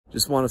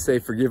Just want to say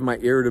forgive my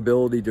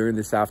irritability during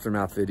this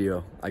aftermath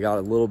video. I got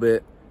a little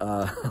bit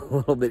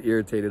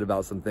irritated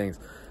about some things.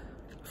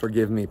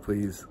 Forgive me,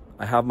 please.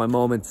 I have my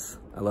moments.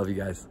 I love you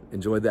guys.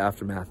 Enjoy the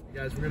aftermath. You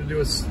guys, we're gonna do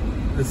this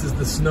is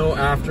the snow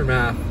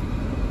aftermath.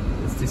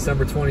 It's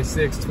December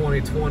 26,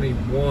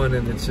 2021,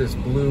 and it's just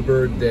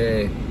Bluebird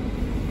Day.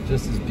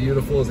 Just as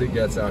beautiful as it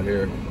gets out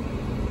here.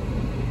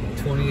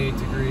 28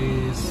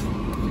 degrees,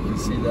 you can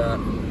see that.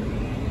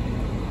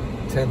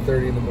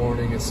 10:30 in the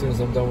morning. As soon as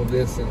I'm done with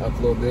this and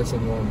upload this,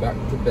 I'm going back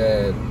to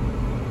bed.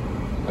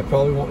 I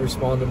probably won't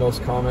respond to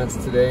most comments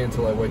today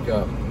until I wake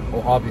up.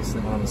 Well, obviously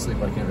when I'm asleep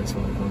I can't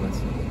respond to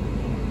comments.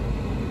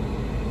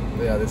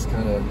 But yeah, this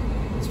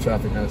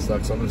traffic kind of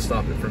sucks, so I'm gonna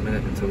stop it for a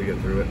minute until we get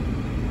through it.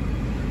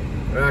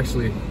 Or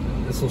actually,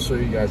 this will show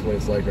you guys what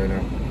it's like right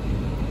now.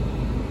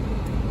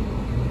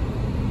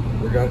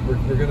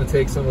 We're gonna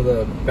take some of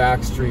the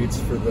back streets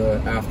for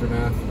the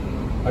aftermath.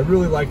 I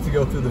really like to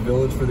go through the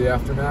village for the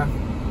aftermath.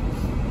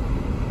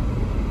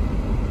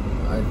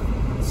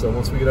 So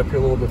once we get up here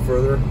a little bit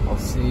further, I'll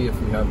see if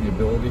we have the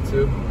ability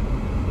to.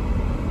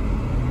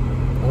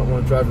 I don't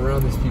want to drive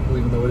around these people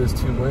even though it is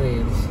 2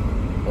 lanes.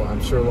 Well,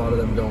 I'm sure a lot of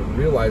them don't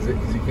realize it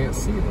because you can't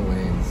see the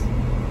lanes.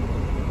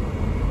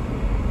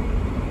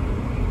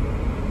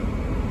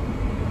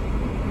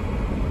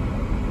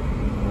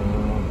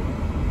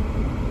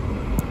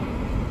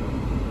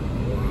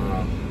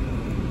 Wow.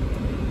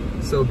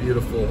 So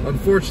beautiful.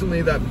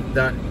 Unfortunately, that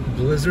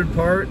blizzard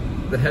part,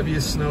 the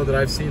heaviest snow that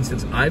I've seen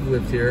since I've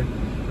lived here.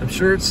 I'm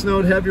sure it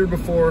snowed heavier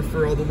before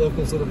for all the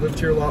locals that have lived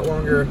here a lot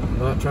longer. I'm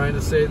not trying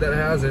to say that it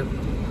hasn't,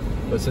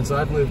 but since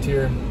I've lived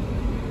here,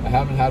 I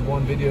haven't had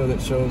one video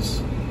that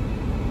shows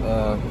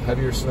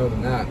heavier snow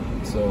than that.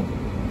 So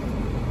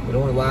it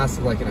only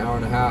lasted like an hour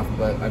and a half,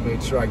 but I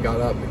made sure I got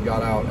up and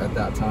got out at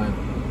that time.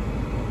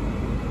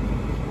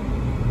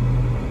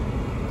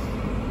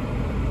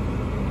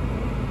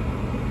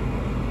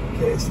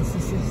 Okay, since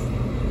this is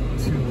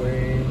 2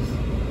 lanes,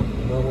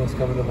 no one's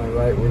coming to my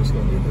right, we're just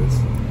gonna do this.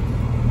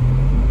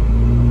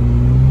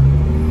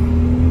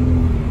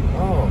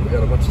 Oh, we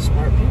got a bunch of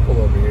smart people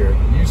over here.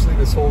 Usually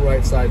this whole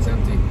right side's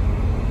empty,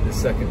 this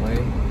second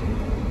lane,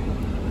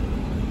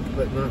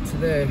 but not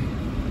today.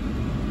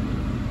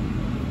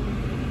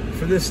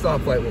 For this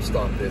stoplight, we'll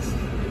stop this.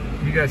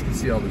 You guys can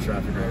see all the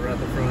traffic right. We're at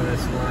the front of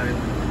this line.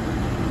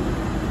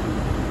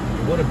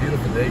 What a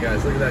beautiful day,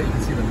 guys. Look at that. You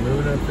can see the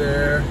moon up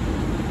there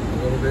a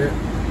little bit.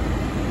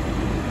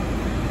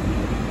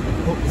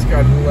 Oh, this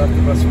guy to the left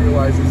must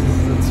realize this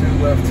is a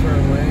 2 left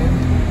turn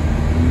lane.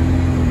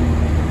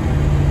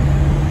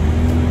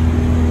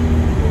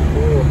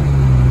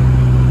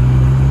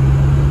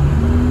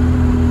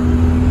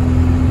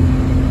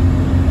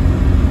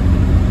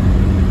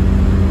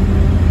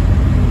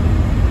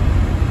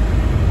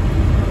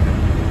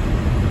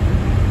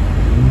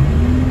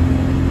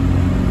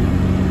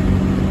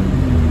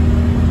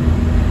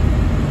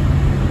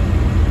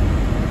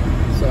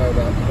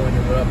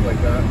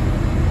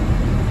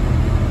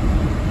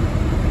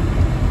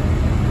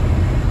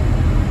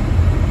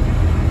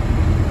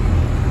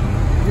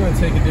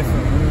 Take a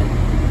different route.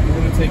 We're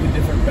going to take a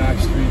different back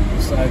street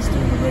besides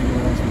doing the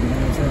regular ones. We're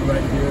going to turn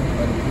right here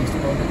by the police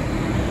department.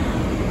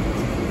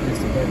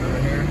 Police department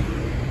right here.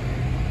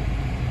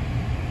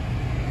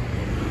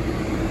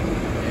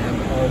 And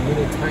our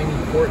little tiny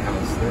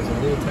courthouse. There's a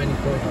little tiny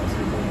courthouse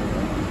here.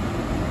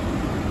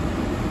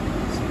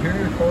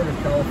 Superior Court of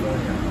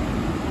California.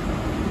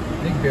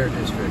 Big Bear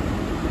District.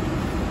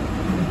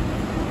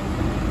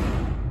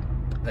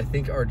 I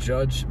think our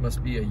judge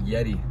must be a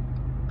Yeti.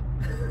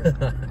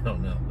 I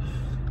don't know.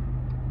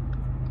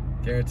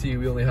 Guarantee you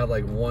we only have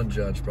like 1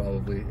 judge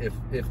probably,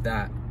 if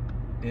that.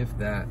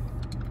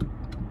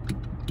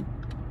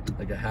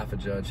 Like a half a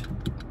judge.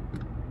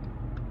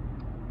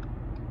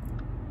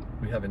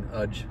 We have an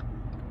udge.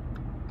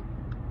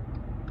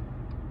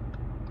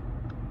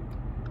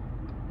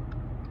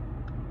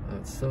 Oh,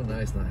 it's so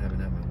nice not having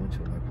to have my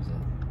windshield wipers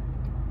on.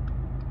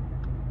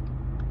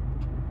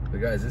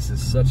 But guys, this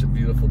is such a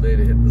beautiful day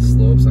to hit the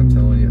slopes, I'm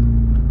telling you.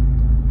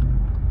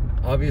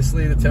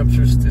 Obviously the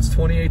temperature's, it's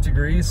 28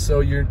 degrees, so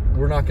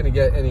we're not gonna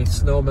get any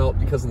snow melt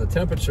because of the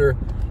temperature,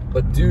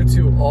 but due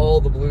to all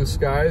the blue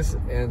skies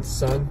and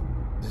sun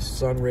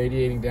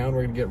radiating down,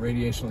 we're gonna get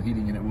radiational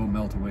heating and it will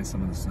melt away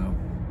some of the snow.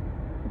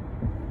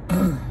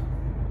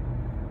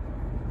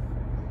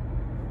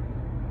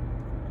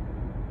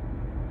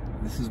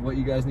 This is what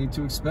you guys need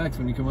to expect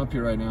when you come up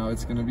here right now.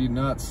 It's gonna be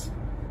nuts.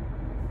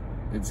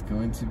 It's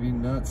going to be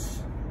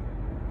nuts.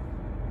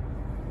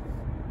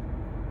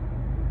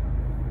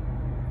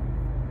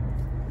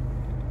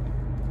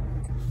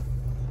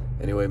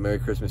 Anyway, Merry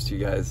Christmas to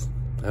you guys.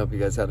 I hope you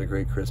guys had a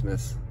great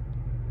Christmas.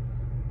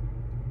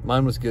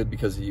 Mine was good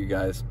because of you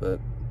guys, but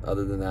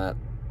other than that,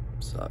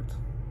 sucked.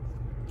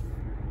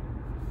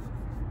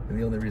 And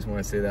the only reason why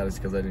I say that is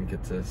because I didn't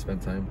get to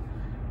spend time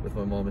with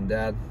my mom and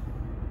dad.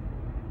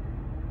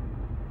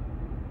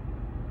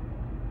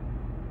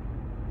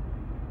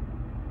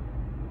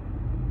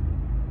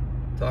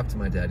 Talked to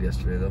my dad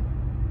yesterday though,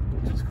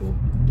 which is cool.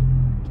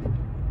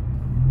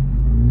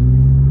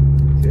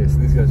 Okay, so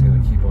these guys are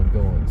gonna keep on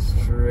going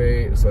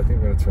straight. So I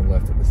think we're gonna turn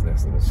left at this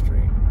next little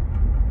street.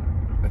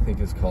 I think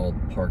it's called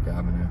Park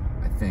Avenue,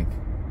 I think.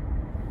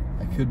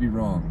 I could be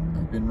wrong.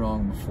 I've been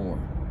wrong before.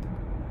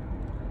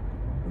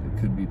 But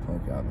it could be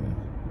Park Avenue.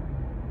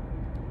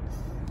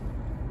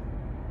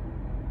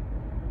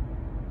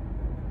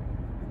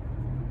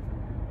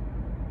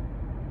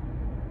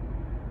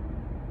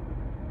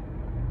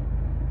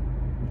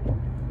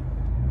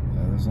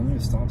 There's only a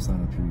stop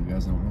sign up here, you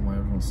guys. I don't know why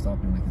everyone's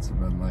stopping like it's a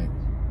red light.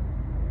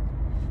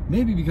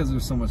 Maybe because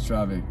there's so much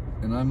traffic,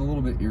 and I'm a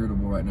little bit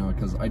irritable right now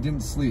because I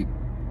didn't sleep.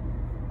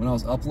 When I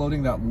was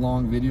uploading that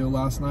long video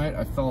last night,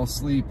 I fell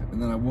asleep,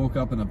 and then I woke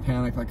up in a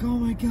panic like, oh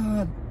my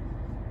God,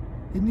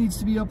 it needs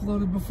to be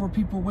uploaded before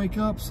people wake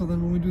up, so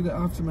then when we do the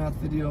aftermath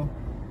video,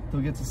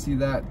 they'll get to see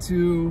that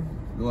too.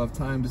 They'll have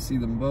time to see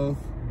them both.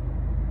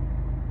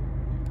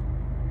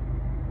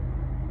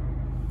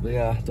 But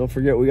yeah, don't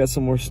forget we got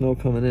some more snow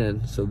coming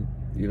in, so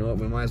you know what,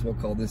 we might as well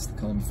call this the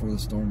calm before the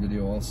storm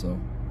video also.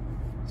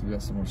 So we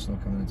got some more snow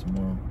coming in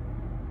tomorrow.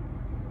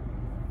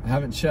 I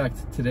haven't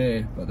checked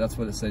today, but that's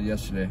what it said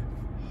yesterday.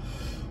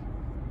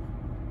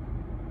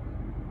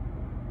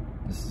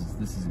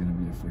 This is gonna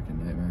be a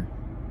freaking nightmare.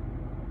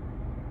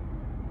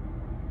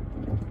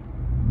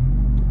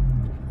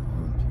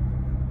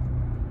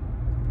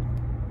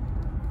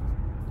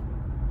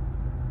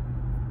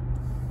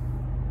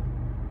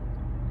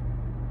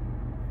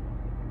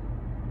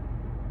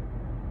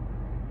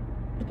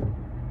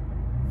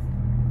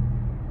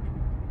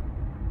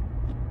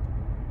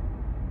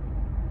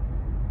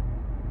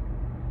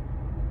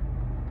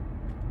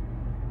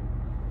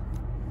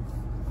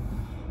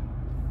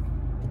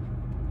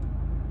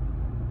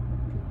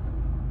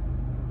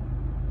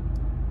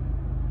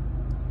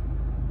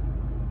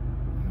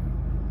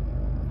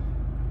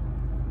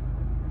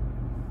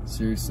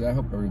 Seriously, I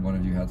hope every one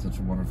of you had such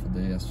a wonderful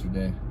day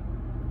yesterday.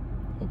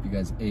 Hope you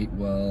guys ate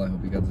well. I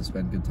hope you got to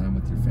spend good time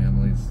with your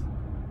families.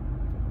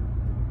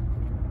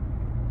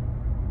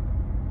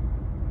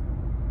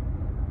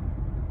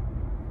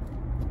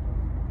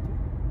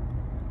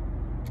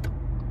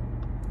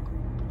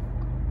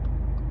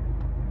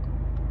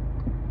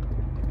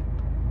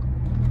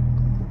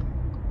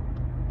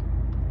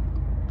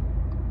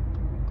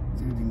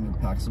 Dude, you need to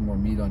pack some more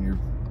meat on your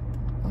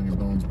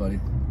bones,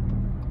 buddy.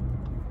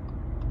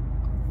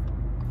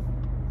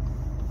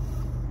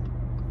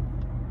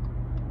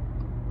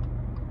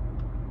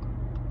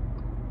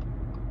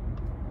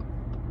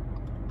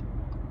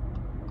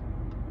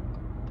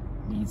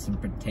 Need some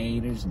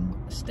potatoes and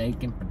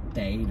steak and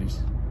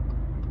potatoes.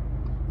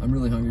 I'm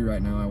really hungry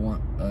right now. I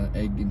want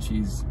egg and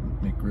cheese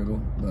McGriddle,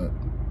 but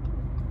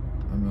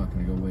I'm not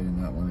gonna go wait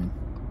in that line.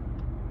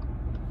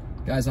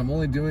 Guys, I'm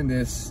only doing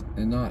this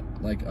and not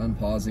like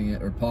unpausing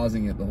it or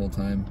pausing it the whole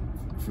time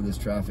for this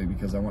traffic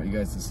because I want you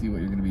guys to see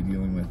what you're gonna be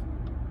dealing with.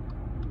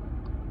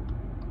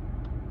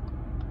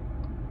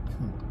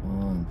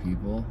 Come on,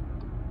 people.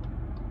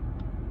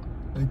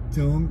 I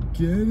don't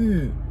get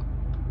it.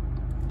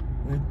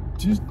 I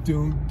just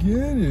don't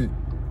get it.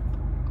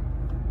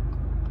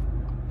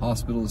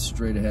 Hospital is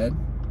straight ahead.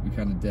 We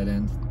kind of dead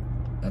end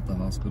at the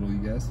hospital, you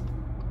guys.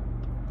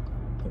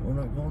 But we're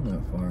not going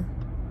that far.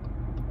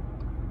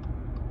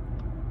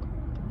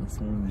 Unless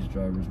one of these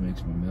drivers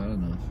makes me mad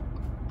enough.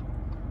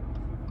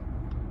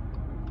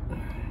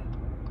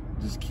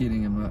 Just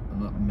kidding, I'm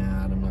not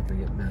mad. I'm not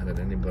gonna get mad at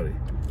anybody.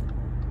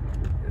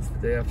 It's the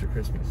day after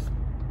Christmas.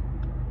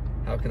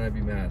 How can I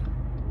be mad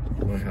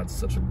when I had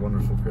such a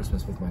wonderful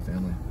Christmas with my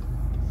family?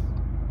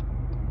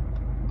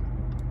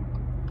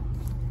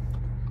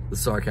 The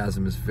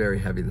sarcasm is very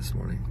heavy this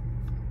morning.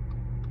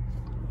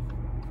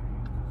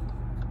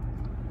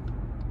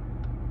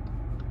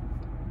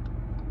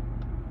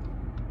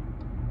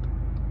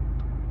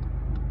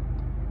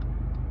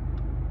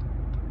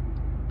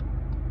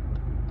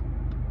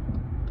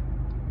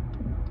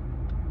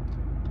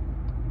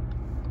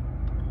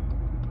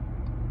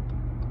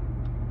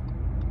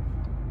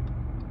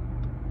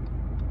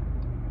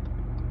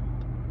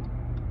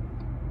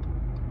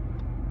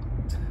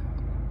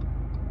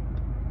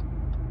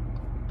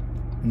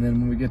 And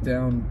then when we get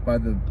down by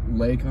the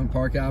lake on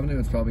Park Avenue,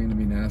 it's probably gonna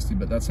be nasty,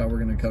 but that's how we're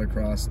gonna cut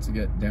across to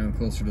get down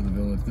closer to the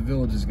village. The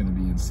village is gonna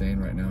be insane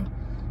right now.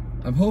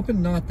 I'm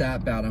hoping not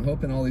that bad. I'm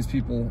hoping all these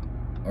people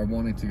are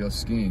wanting to go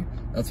skiing.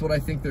 That's what I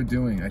think they're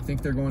doing. I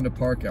think they're going to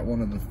park at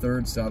one of the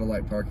 3rd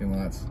satellite parking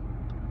lots.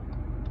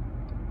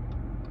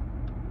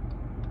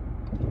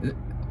 It's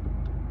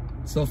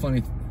so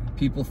funny.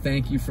 People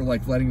thank you for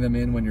like letting them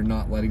in when you're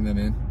not letting them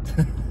in.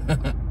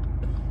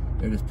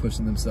 They're just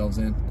pushing themselves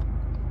in.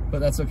 But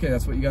that's okay,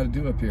 that's what you gotta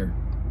do up here.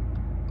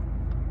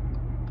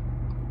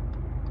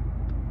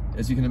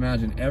 As you can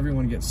imagine,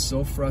 everyone gets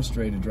so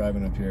frustrated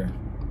driving up here.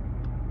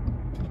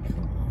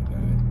 Come on,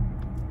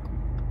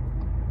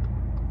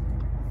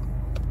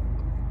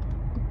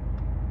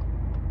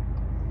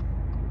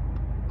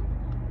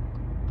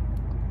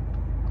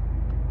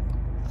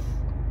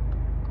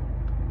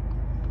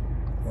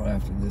 guy. Right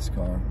after this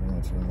car, we're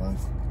gonna turn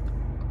left.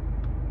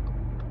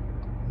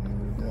 There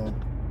we go.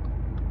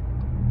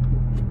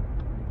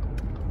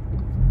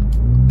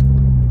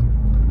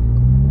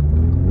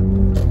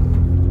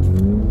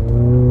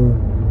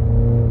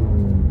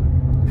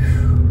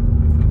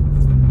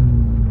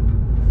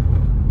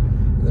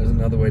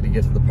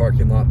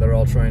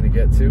 all trying to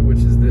get to, which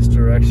is this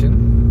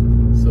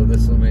direction. So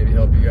this will maybe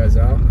help you guys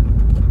out.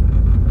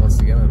 Once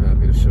again, I'm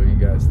happy to show you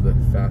guys the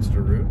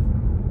faster route.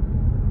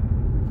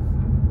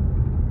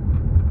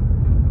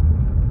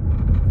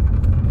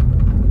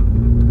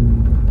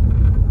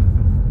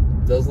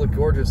 It does look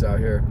gorgeous out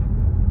here.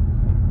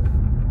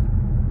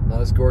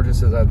 Not as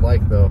gorgeous as I'd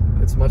like though.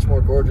 It's much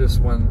more gorgeous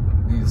when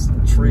these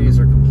trees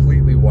are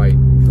completely white.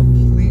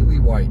 Completely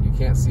white. You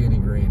can't see any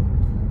green.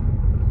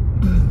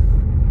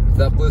 If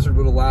that blizzard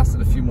would have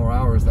lasted a few more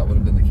hours, that would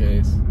have been the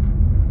case.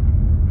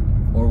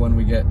 Or when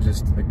we get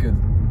just a good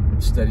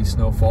steady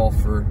snowfall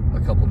for a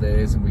couple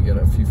days and we get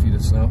a few feet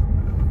of snow.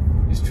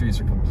 These trees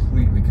are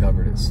completely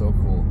covered. It's so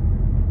cool.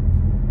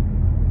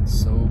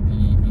 So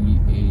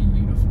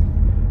beautiful.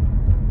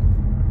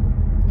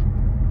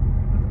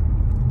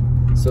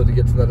 So to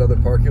get to that other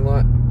parking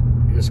lot,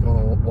 you're just going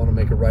to want to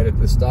make a right at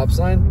this stop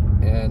sign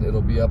and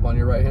it'll be up on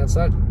your right hand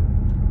side.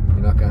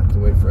 You're not going to have to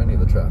wait for any of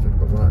the traffic,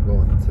 but we're not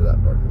going to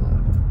that parking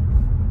lot.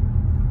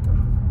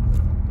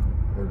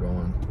 We're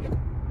going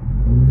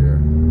over here.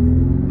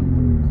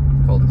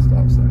 Called the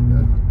stop sign,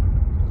 guy.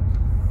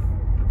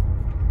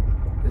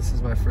 This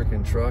is my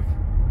freaking truck.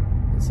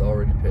 It's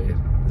already paid.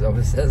 Is that what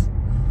it says?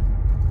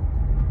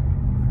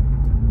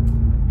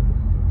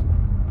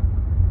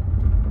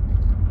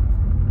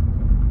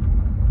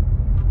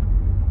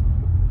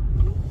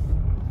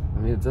 I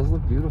mean, it does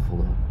look beautiful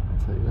though, I'll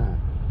tell you that.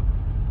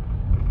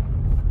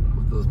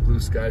 With those blue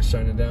skies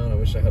shining down, I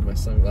wish I had my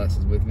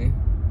sunglasses with me.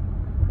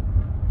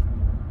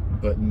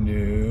 But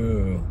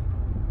no.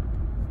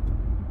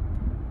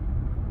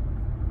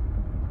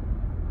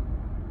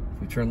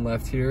 If we turn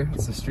left here,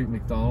 it's the street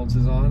McDonald's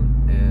is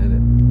on, and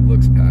it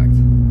looks packed.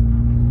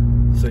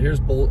 So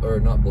here's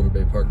not Boulder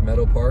Bay Park,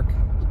 Meadow Park.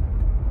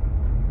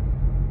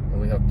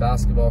 And we have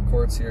basketball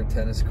courts here,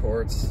 tennis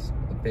courts,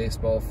 a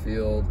baseball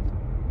field.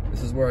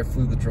 This is where I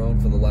flew the drone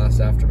for the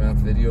last aftermath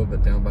video,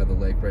 but down by the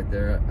lake right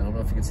there. I don't know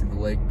if you can see the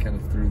lake kind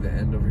of through the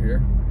end over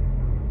here.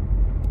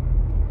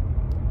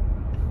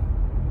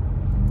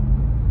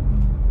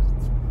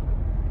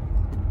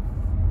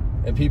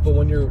 And people,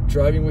 when you're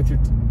driving with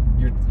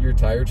your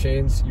tire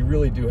chains, you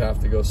really do have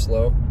to go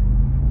slow.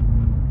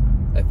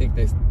 I think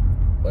they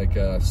like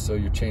so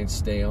your chains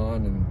stay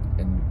on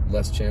and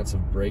less chance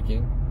of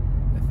braking.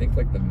 I think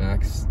like the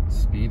max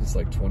speed is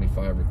like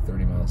 25 or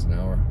 30 miles an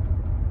hour.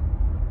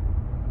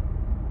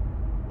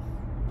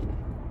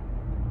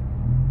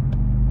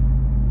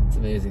 It's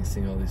amazing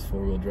seeing all these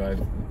four-wheel drive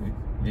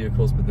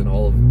vehicles, but then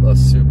all of us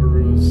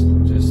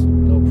Subarus, just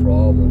no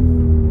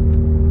problem.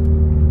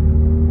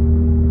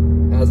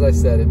 As I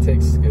said, it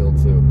takes skill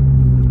too.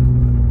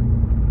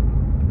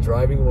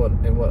 Driving what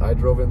I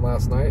drove in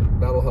last night,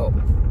 that'll help.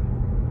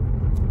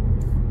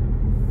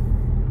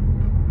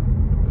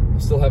 I'm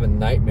still having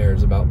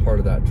nightmares about part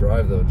of that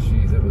drive though.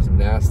 Jeez, it was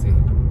nasty.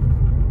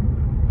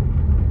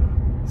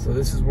 So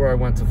this is where I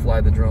went to fly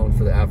the drone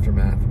for the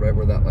aftermath, right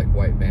where that like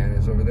white van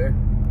is over there.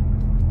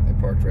 I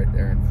parked right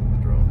there and flew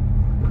the drone.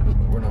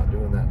 But we're not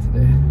doing that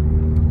today.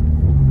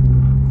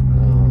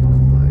 Oh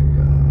my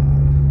God.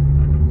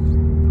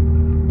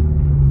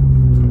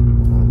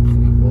 Come on,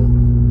 people.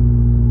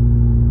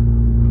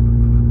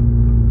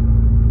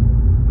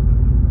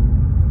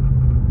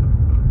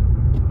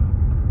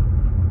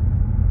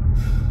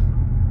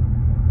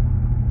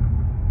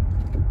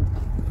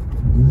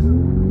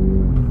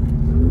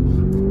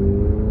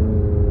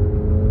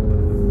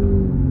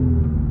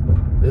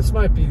 This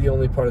might be the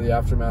only part of the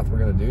aftermath we're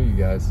gonna do, you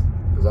guys,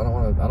 because I don't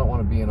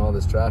want to be in all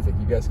this traffic.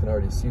 You guys can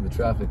already see the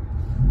traffic.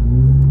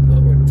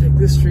 But we're gonna take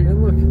this street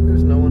and look,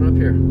 there's no one up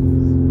here.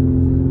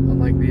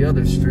 Unlike the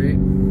other street.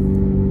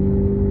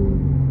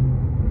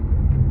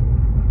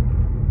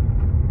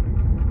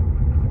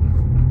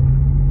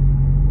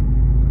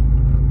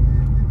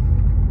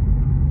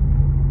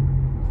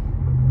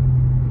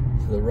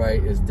 To the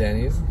right is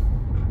Denny's.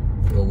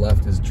 To the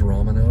left is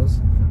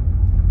Domino's.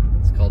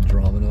 It's called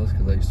Domino's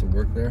because I used to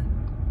work there.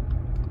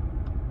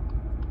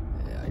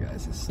 Yeah,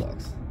 guys, this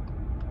sucks.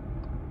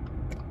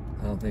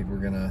 I don't think we're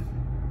gonna...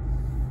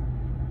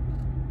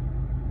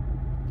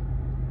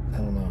 I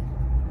don't know.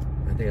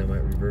 I think I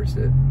might reverse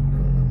it. I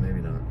don't know,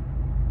 maybe not.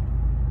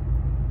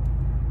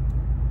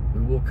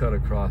 We will cut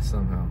across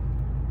somehow.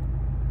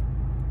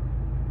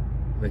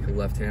 Make a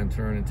left-hand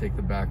turn and take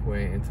the back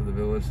way into the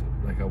village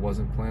like I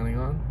wasn't planning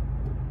on.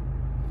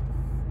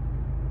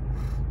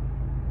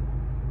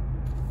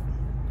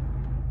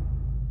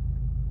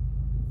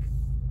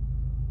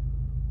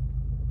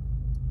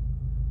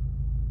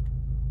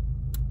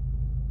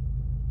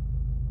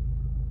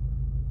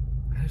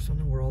 I just don't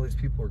know where all these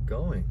people are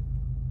going.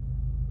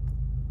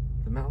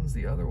 The mountain's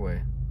the other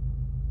way.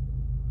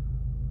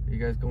 Are you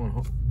guys going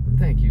home?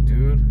 Thank you,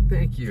 dude.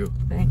 Thank you.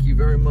 Thank you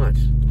very much.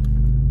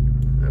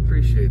 I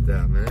appreciate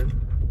that, man.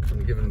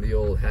 I'm giving the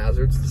old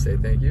hazards to say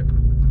thank you.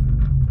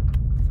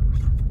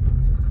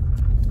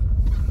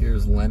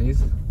 Here's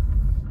Lenny's.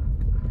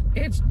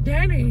 It's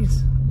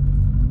Denny's.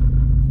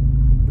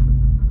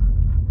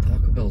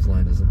 Taco Bell's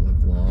line doesn't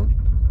look long.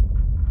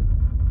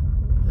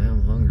 I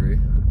am hungry.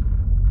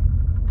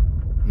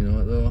 You know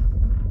what though?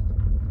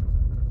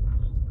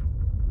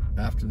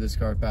 after this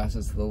car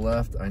passes to the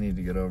left, I need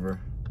to get over.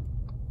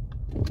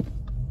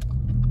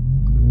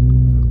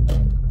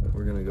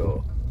 We're gonna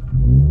go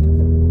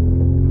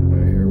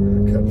right here. We're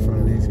gonna cut in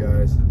front of these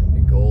guys and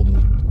be golden.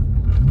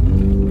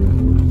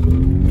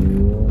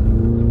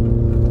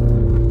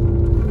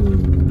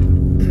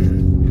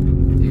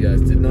 You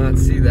guys did not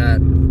see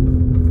that.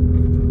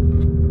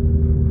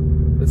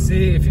 But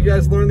see, if you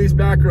guys learn these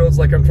back roads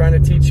like I'm trying to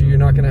teach you, you're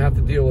not gonna have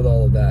to deal with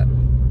all of that.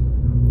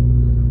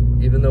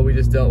 Even though we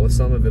just dealt with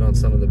some of it on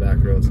some of the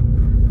back roads.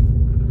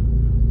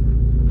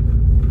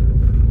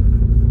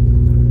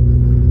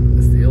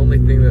 That's the only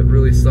thing that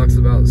really sucks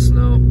about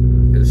snow,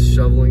 is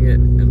shoveling it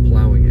and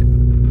plowing it.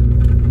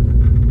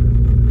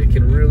 It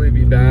can really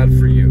be bad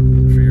for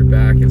you, for your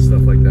back and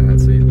stuff like that.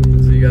 So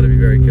you got to be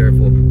very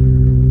careful.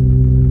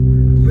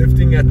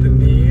 Lifting at the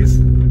knees,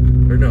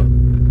 or no,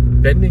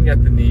 bending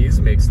at the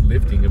knees makes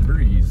lifting a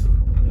breeze.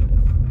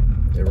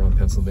 Okay, we're on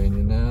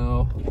Pennsylvania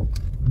now.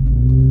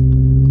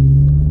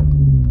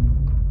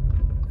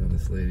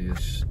 This lady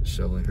is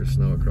shoveling her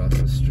snow across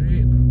the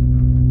street.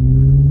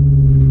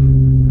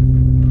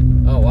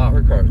 Oh wow,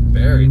 her car is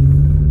buried.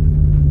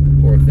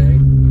 Poor thing.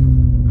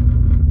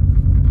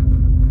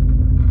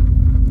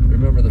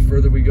 Remember, the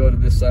further we go to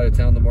this side of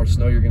town, the more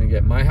snow you're gonna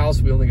get. My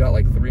house, we only got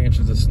like 3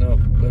 inches of snow,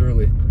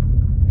 literally.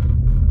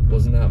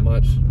 Wasn't that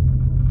much.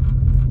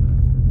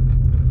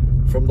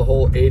 From the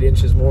whole 8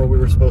 inches more we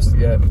were supposed to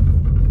get.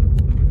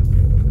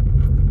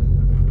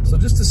 So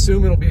just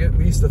assume it'll be at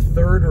least a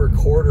third or a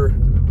quarter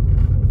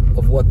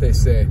of what they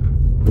say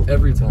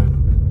every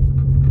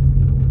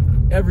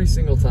time, every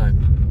single time.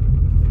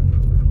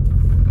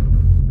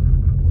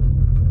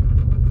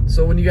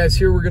 So when you guys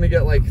hear we're gonna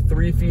get like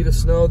 3 feet of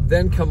snow,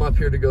 then come up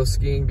here to go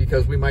skiing,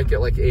 because we might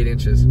get like 8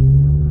 inches.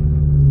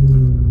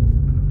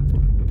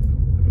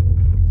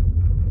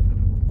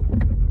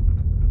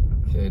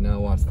 Okay, now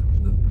watch I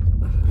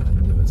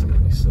knew it's gonna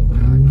be so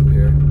packed up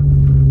here.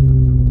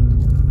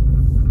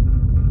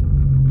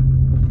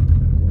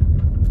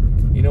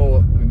 You know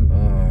what?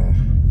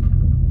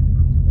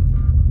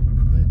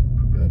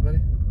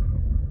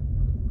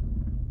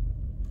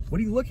 What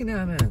are you looking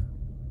at, man?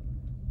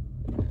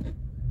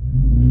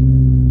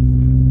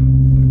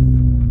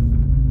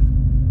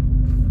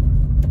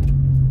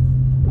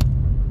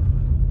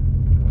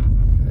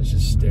 Guy's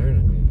just staring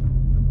at me.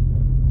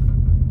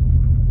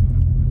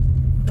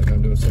 Like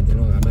I'm doing something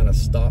wrong. I'm at a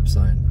stop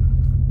sign.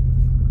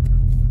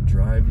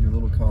 Drive your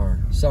little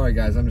car. Sorry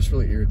guys, I'm just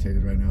really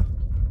irritated right now.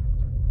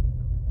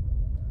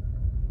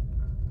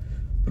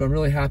 But I'm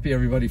really happy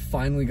everybody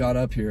finally got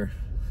up here.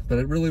 But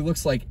it really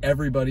looks like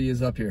everybody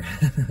is up here.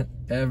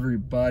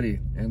 Everybody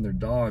and their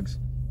dogs.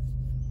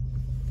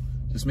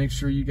 Just make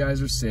sure you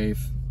guys are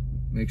safe.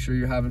 Make sure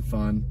you're having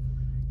fun.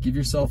 Give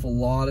yourself a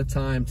lot of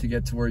time to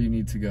get to where you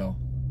need to go.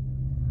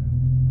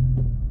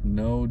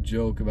 No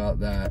joke about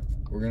that.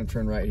 We're gonna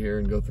turn right here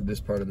and go through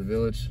this part of the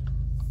village.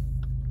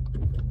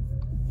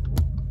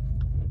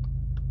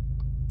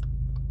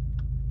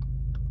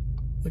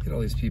 Look at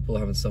all these people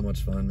having so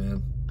much fun,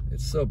 man.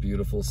 It's so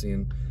beautiful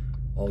seeing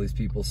all these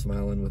people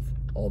smiling with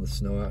all the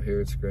snow out here.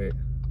 It's great.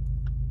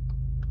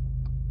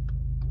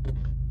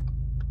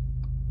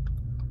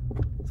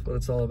 That's what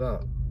it's all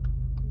about.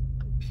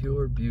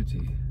 Pure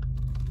beauty.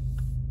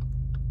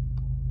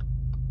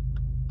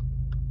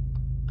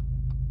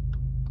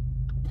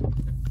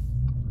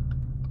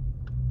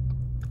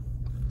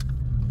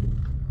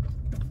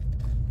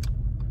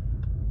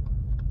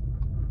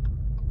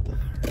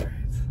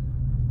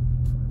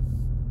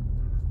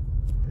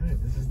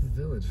 Alright, this is the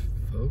village,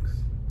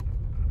 folks.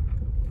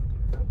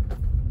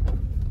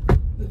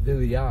 The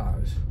village.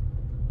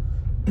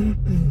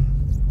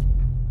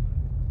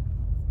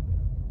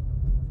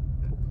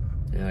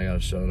 Yeah, I gotta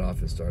shut it off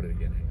and start it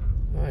again.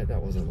 Alright,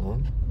 that wasn't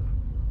long.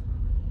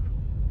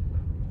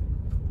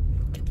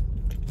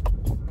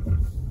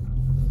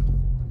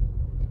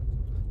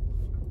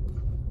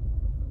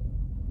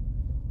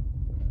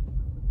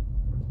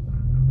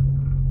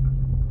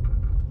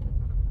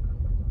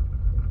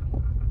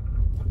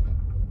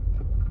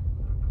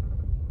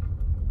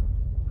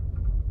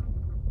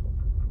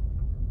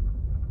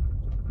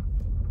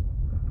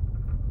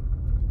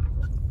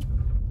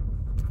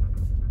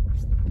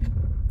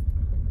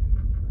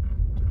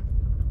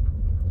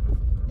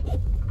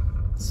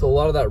 So a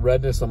lot of that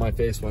redness on my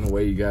face went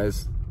away, you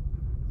guys.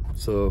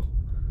 So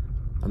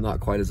I'm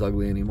not quite as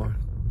ugly anymore.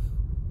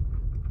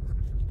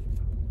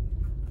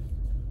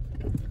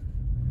 I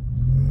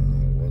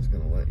was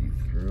gonna let you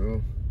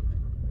through.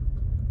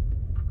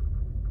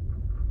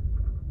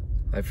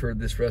 I've heard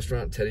this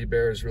restaurant, Teddy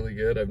Bear, is really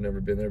good. I've never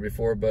been there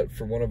before, but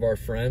for one of our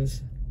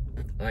friends,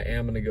 I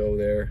am gonna go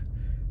there.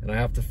 And I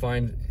have to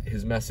find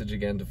his message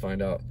again to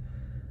find out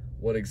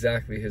what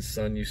exactly his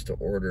son used to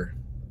order.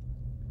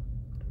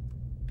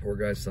 Poor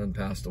guy's son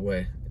passed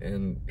away,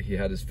 and he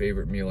had his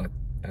favorite meal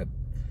at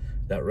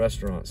that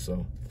restaurant,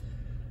 so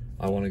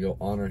I want to go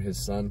honor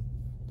his son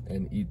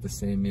and eat the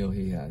same meal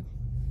he had.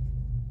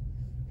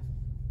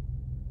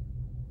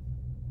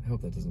 I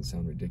hope that doesn't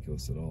sound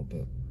ridiculous at all,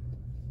 but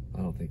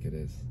I don't think it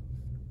is.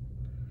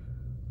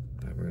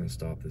 All right, we're gonna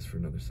stop this for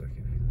another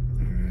second.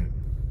 All right.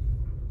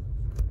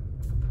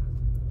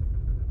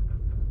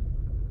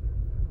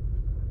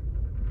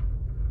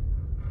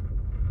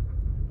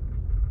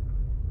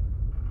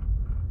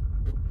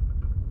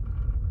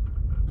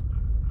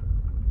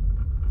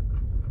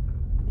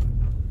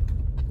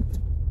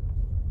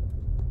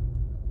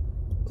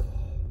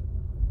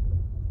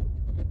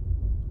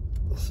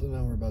 So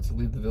now we're about to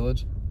leave the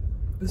village.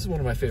 This is one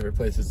of my favorite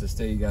places to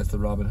stay, you guys, the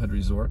Robin Hood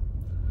Resort.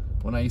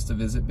 When I used to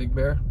visit Big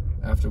Bear,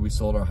 after we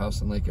sold our house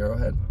in Lake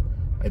Arrowhead,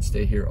 I'd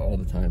stay here all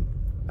the time.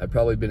 I've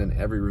probably been in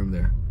every room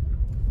there.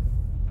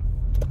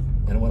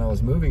 And when I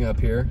was moving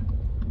up here,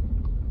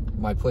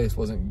 my place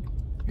wasn't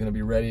gonna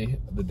be ready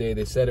the day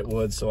they said it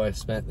would, so I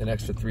spent an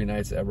extra 3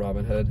 nights at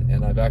Robin Hood,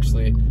 and I've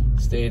actually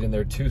stayed in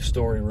their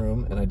 2-story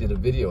room, and I did a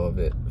video of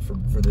it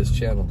for this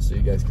channel, so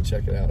you guys can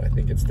check it out. I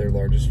think it's their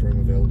largest room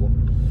available.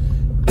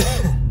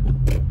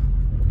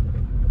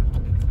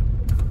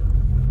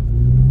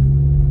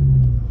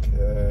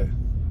 Okay.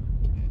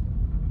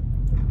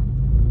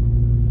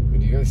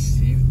 When you guys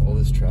see all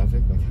this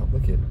traffic, like,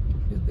 look at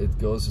it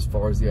goes as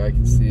far as the eye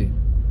can see.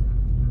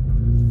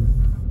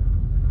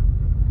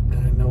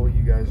 And I know what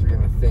you guys are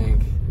gonna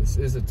think. This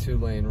is a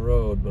 2-lane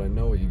road, but I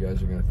know what you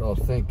guys are gonna think. Oh,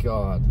 thank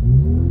God.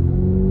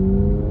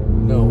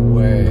 No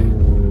way.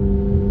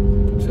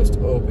 Just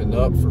opened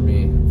up for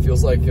me. It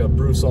feels like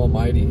Bruce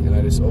Almighty, and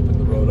I just opened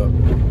the road up.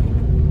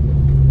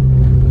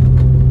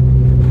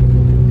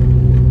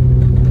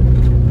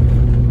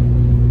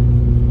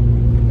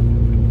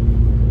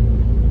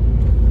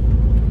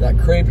 That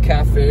Crepe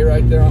Cafe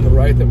right there on the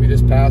right that we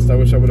just passed, I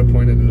wish I would have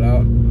pointed it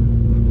out.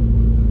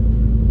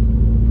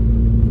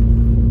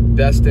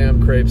 Best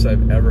damn crepes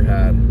I've ever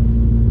had,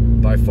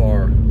 by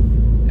far.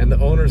 And the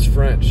owner's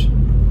French,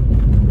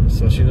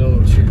 so she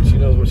knows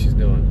what she's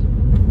doing.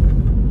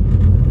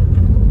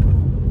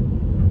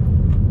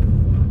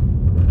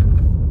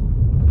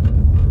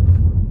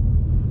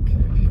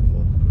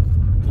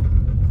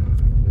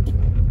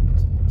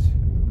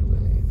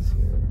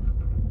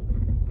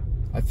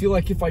 I feel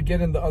like if I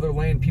get in the other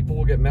lane, people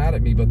will get mad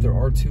at me, but there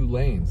are 2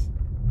 lanes.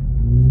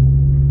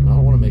 I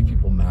don't want to make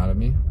people mad at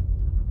me,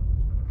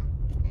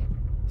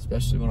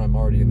 especially when I'm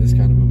already in this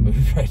kind of a mood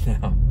right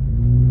now.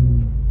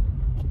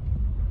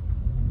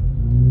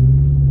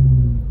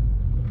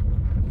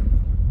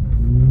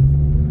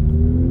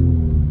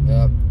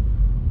 Yep,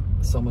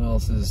 someone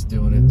else is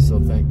doing it, so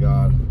thank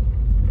God.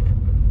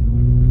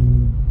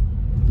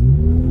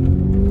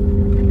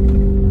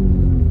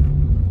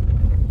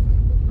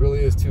 It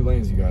really is 2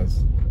 lanes, you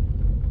guys.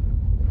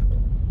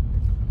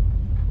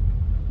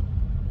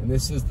 And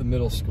this is the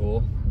middle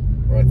school,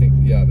 or I think,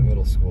 yeah, the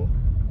middle school.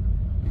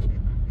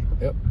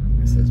 Yep,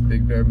 it says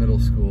Big Bear Middle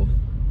School.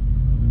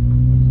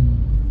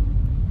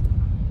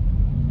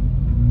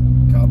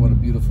 God, what a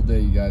beautiful day,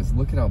 you guys.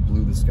 Look at how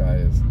blue the sky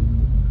is.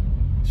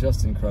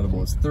 Just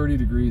incredible. It's 30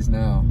 degrees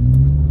now.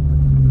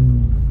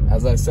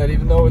 As I said,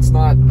 even though it's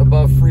not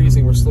above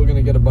freezing, we're still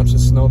gonna get a bunch of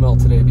snow melt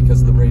today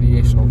because of the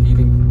radiational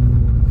heating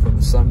from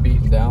the sun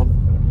beating down.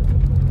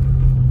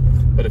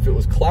 But if it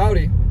was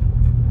cloudy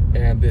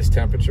and this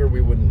temperature,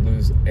 we wouldn't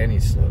lose any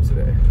snow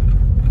today.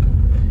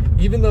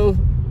 Even though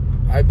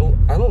I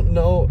don't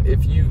know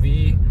if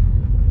UV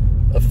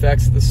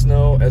affects the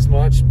snow as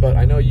much, but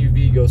I know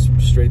UV goes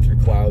straight through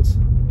clouds.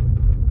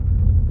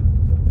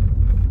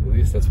 At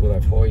least that's what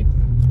I've heard.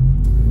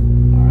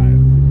 All right.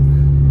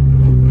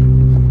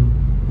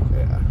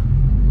 Yeah.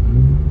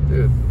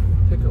 Dude,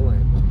 pick a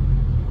lane.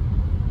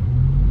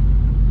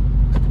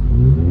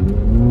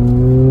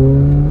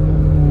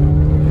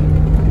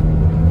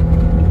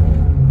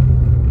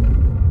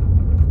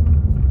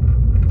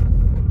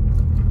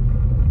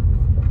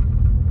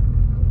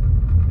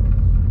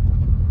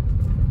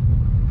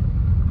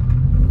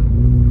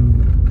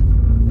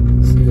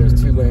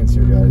 Lanes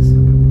here, guys,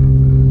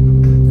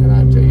 and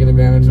I'm taking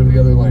advantage of the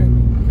other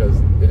lane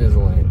because it is a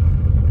lane.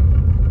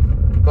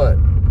 But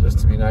just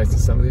to be nice to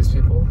some of these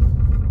people,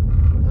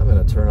 I'm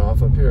gonna turn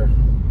off up here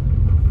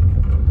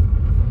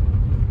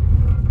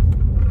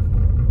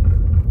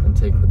and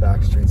take the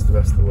back streets the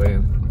rest of the way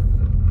in.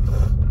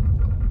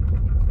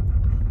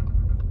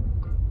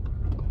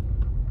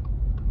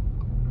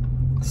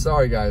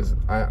 Sorry guys,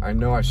 I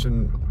know I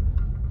shouldn't.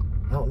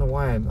 I don't know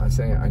why I'm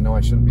saying I know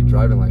I shouldn't be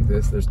driving like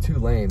this. There's 2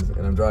 lanes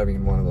and I'm driving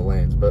in one of the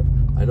lanes, but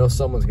I know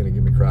someone's gonna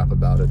give me crap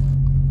about it.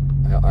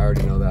 I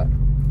already know that.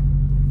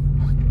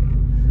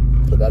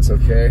 But that's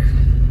okay.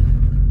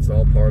 It's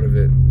all part of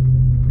it.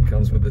 It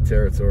comes with the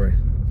territory.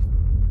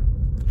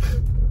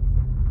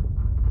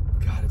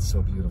 God, it's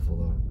so beautiful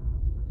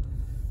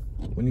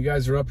though. When you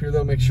guys are up here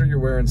though, make sure you're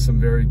wearing some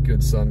very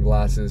good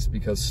sunglasses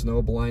because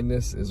snow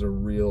blindness is a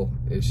real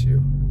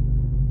issue.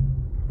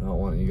 I don't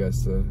want you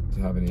guys to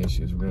have any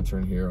issues. We're gonna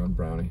turn here on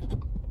Brownie.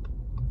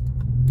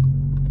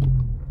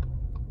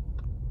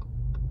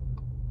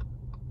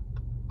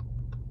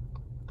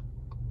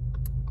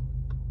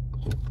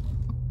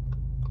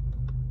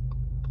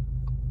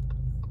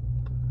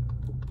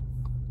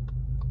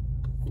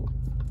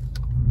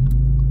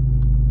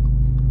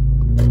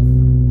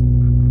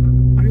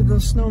 Look at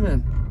those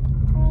snowmen.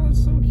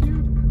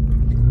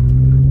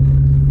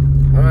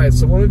 right,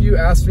 so one of you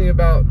asked me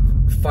about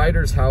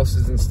fighters'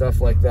 houses and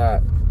stuff like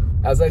that.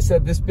 As I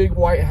said, this big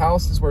white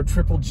house is where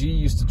Triple G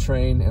used to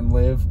train and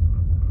live.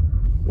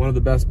 One of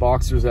the best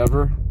boxers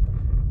ever.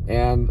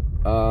 And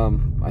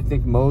I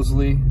think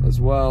Mosley as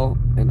well,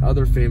 and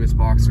other famous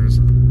boxers.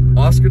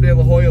 Oscar De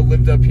La Hoya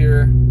lived up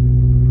here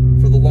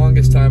for the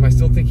longest time. I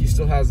think he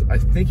still has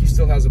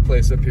a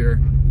place up here.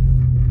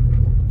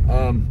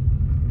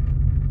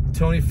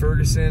 Tony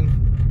Ferguson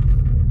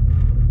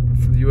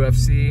from the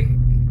UFC,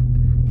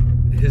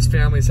 his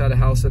family's had a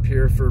house up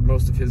here for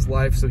most of his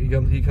life, so he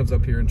comes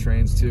up here and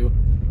trains too.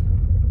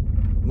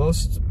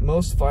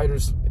 Most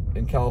fighters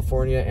in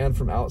California and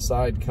from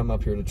outside come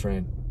up here to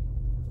train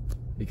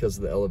because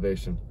of the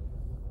elevation.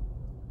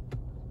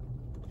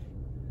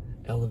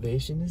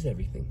 Elevation is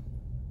everything.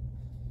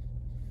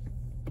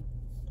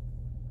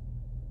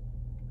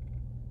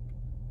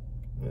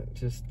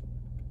 Just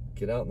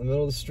get out in the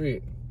middle of the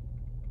street.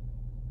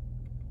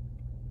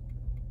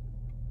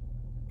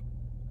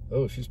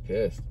 Oh, she's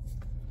pissed.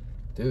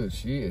 Dude,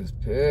 she is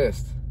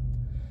pissed.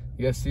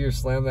 You guys see her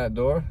slam that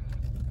door?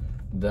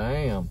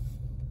 Damn.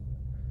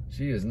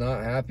 She is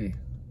not happy.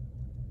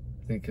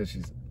 I think because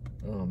she's,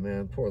 oh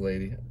man, poor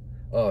lady.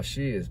 Oh,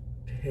 she is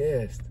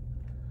pissed.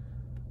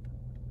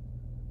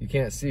 You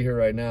can't see her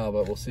right now,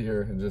 but we'll see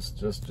her in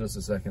just a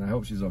second. I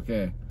hope she's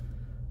okay.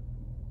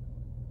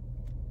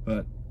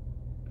 But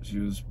she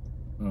was,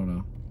 I don't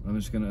know. I'm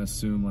just gonna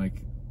assume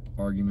like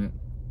argument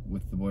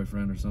with the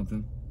boyfriend or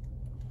something.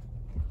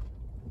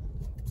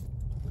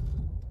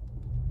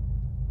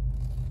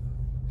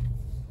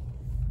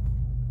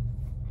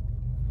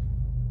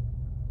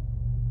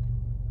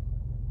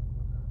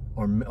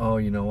 Or, oh,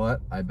 you know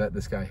what? I bet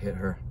this guy hit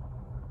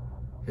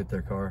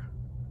their car.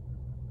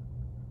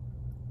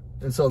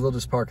 And so they'll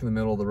just park in the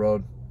middle of the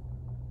road.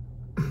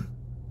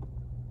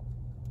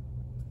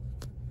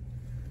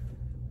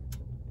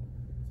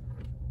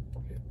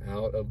 Get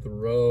out of the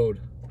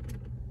road.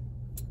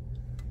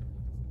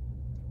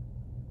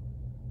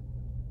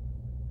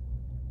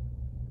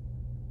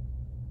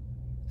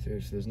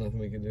 Seriously, there's nothing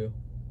we can do.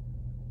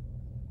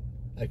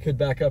 I could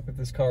back up if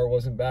this car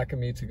wasn't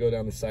backing me to go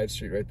down the side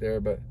street right there,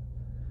 but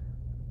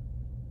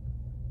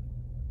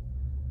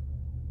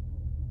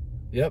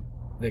yep,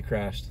 they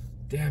crashed.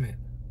 Damn it.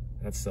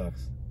 That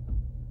sucks.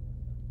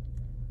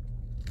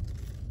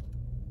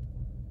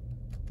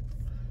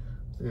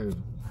 Dude.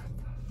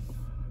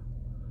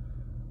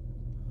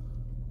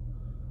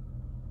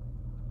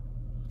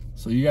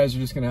 So you guys are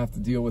just gonna have to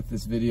deal with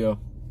this video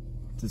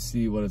to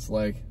see what it's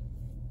like.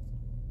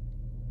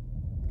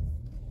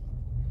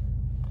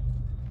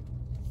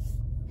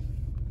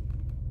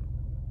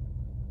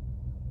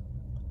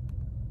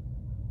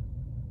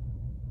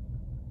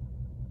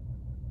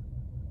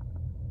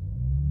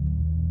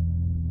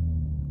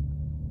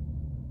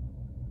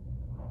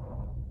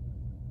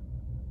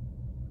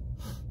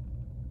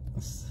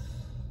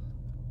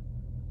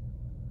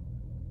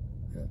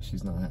 Yeah,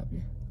 she's not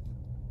happy.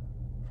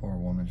 Poor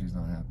woman, she's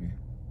not happy.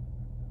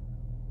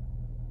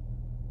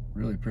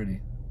 Really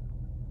pretty.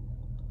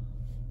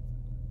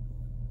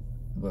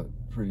 But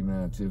pretty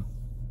mad too.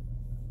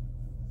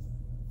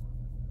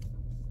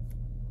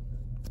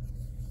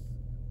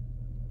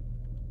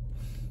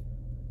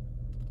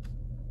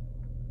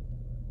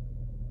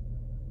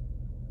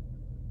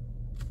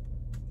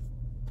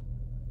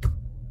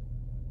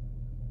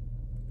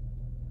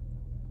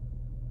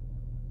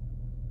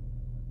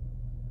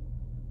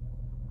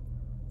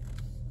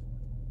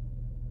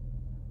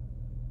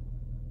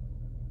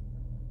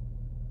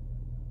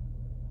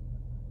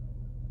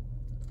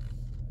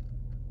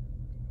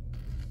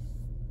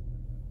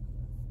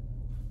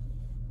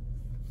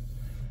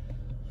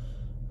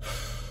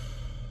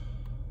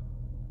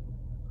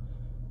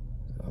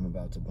 I'm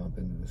about to bump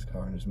into this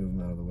car and just move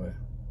him out of the way.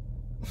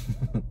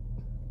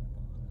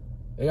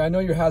 Hey, I know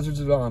your hazards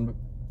are on, but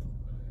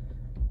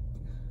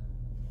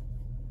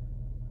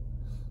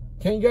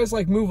can't you guys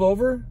like move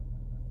over?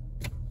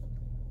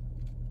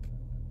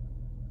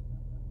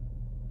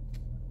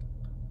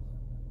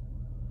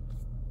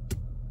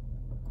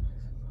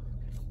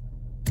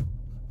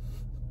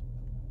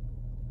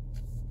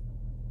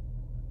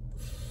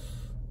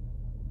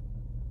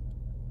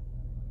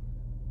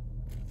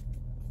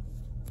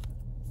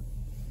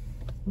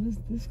 What is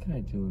this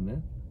guy doing,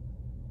 man?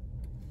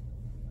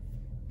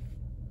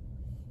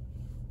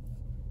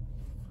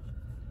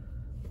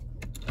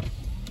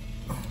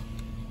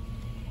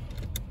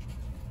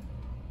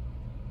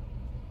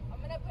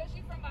 I'm gonna push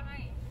you from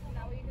behind.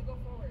 That way you can go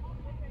forward.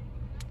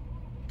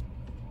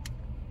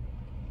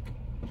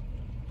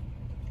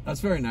 That's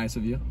very nice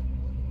of you.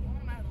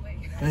 I'm out of the way.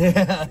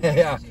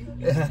 Yeah.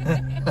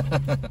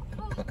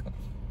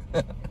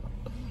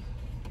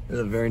 There's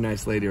a very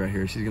nice lady right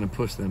here. She's gonna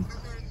push them.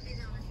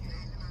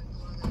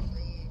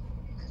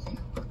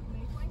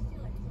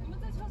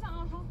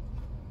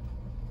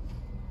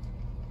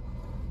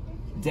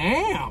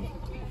 Damn!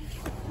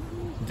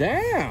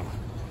 Damn!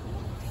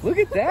 Look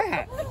at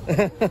that!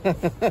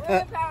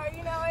 Women power,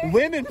 you know it.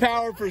 Women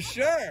power for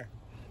sure!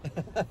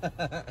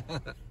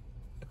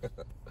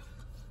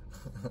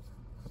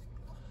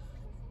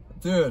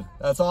 Dude,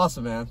 that's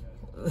awesome, man.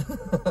 Okay,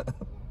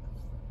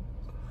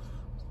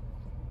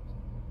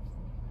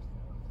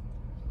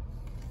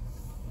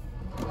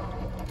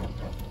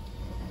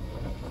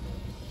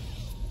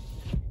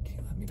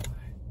 let me buy.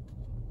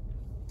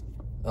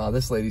 Oh,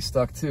 this lady's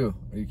stuck too.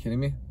 Are you kidding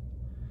me?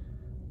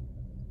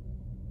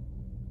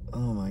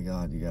 Oh my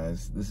God, you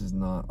guys. This is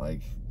not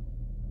like...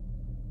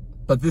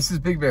 But this is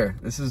Big Bear.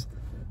 This is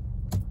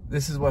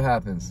what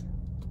happens.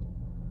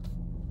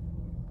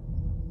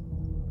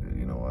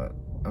 You know what?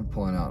 I'm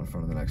pulling out in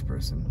front of the next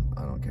person.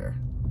 I don't care.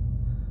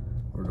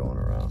 We're going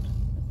around.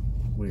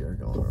 We are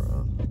going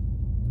around.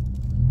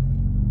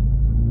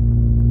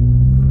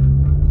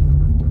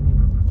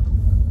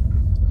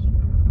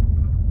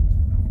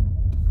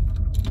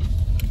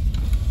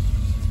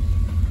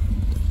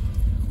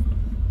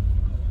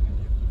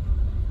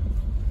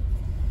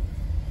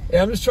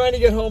 Yeah, I'm just trying to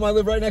get home. I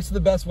live right next to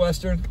the Best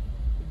Western.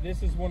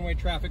 This is one-way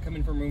traffic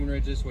coming from Moon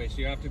Ridge this way, so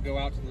you have to go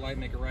out to the light and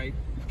make a right.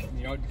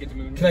 You know, get to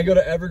Moon Ridge. Can I go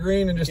to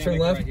Evergreen and just turn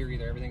left? Right here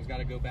either. Everything's got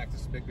to go back to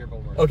Big Bear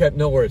Boulevard. Okay,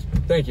 no worries.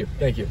 Thank you.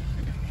 Thank you.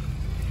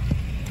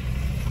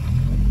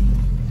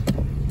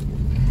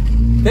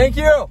 Thank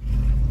you.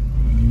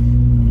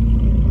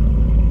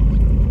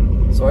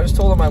 So I just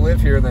told him I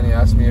live here, and then he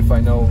asked me if I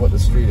know what the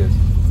street is.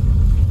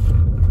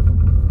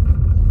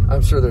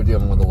 I'm sure they're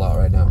dealing with a lot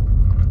right now,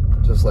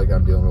 just like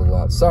I'm dealing with a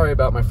lot. Sorry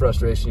about my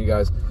frustration, you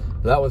guys.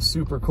 That was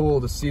super cool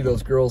to see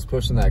those girls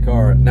pushing that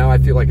car. Now I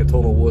feel like a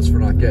total wuss for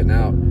not getting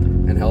out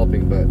and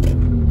helping, but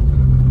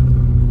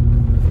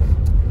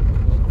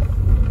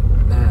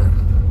man,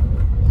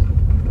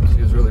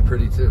 she was really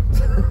pretty too.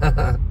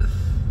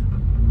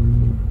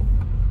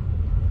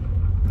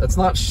 That's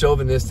not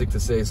chauvinistic to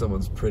say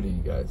someone's pretty,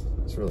 you guys.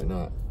 It's really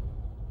not.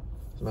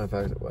 As a matter of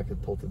fact, I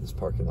could pull through this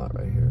parking lot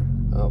right here.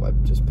 Oh, I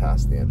just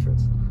passed the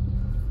entrance.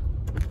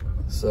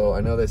 So I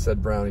know they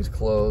said Brownie's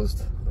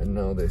closed. I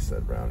know they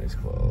said Brownie's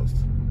closed.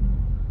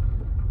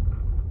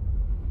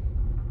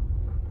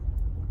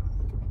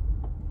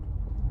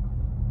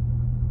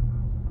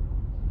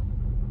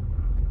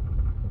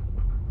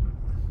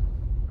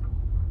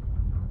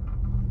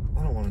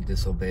 I don't want to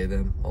disobey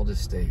them. I'll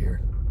just stay here.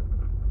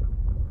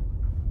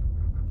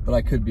 But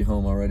I could be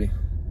home already.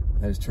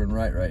 I just turn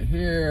right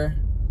here.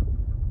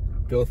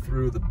 Go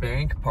through the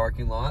bank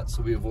parking lot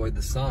so we avoid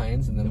the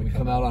signs, and then we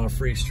come out on a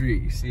free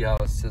street. You see how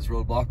it says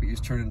roadblock, but you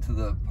just turn into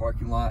the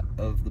parking lot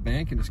of the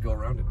bank and just go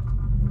around it.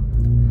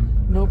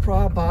 No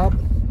problem, Bob.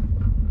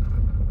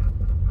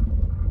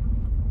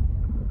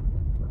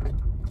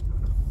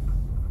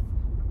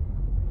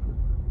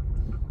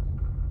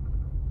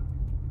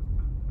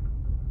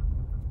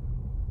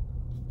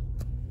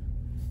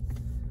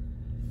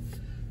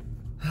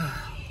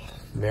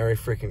 Merry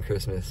freaking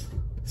Christmas.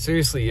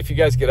 Seriously, if you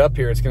guys get up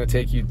here, it's gonna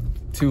take you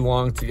too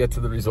long to get to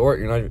the resort.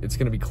 It's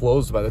gonna be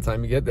closed by the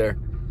time you get there.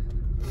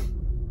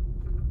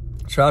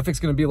 Traffic's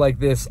gonna be like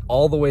this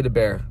all the way to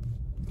Bear.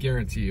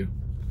 Guarantee you.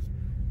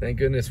 Thank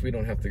goodness we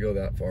don't have to go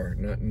that far,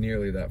 not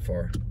nearly that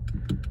far.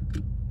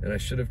 And I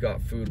should have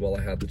got food while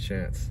I had the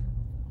chance.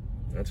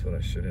 That's what I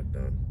should have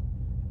done.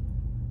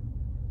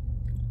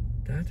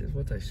 That is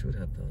what I should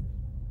have done.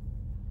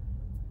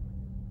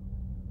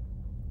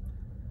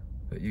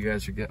 But you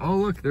guys are getting, oh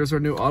look, there's our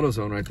new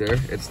AutoZone right there.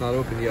 It's not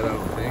open yet, I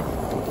don't think.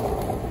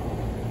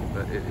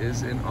 But it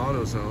is in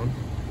AutoZone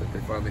that they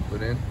finally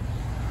put in.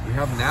 We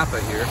have Napa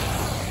here.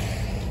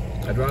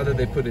 I'd rather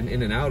they put an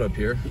In-N-Out up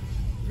here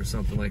or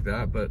something like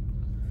that, but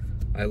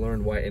I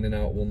learned why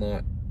In-N-Out will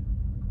not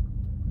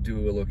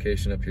do a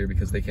location up here,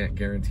 because they can't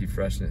guarantee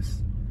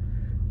freshness.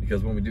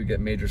 Because when we do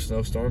get major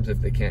snowstorms, if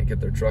they can't get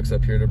their trucks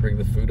up here to bring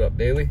the food up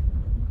daily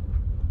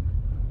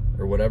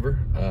or whatever,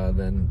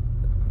 then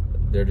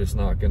they're just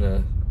not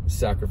gonna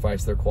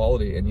sacrifice their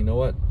quality. And you know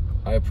what?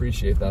 I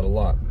appreciate that a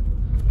lot.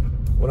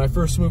 When I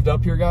first moved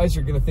up here, guys,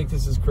 you're gonna think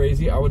this is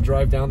crazy. I would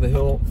drive down the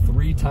hill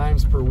 3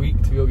 times per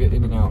week to go get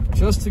In-N-Out,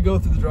 just to go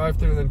through the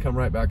drive-thru and then come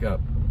right back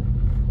up.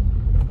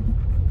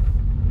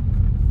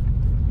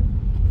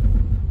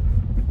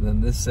 And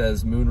then this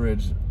says Moon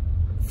Ridge,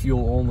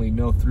 fuel only,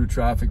 no through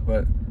traffic,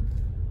 but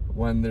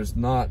when there's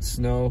not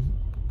snow,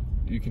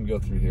 you can go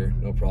through here,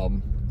 no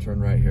problem. Turn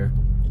right here.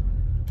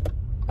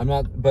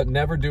 But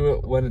never do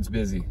it when it's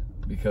busy,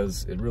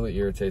 because it really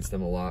irritates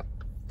them a lot,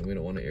 and we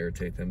don't want to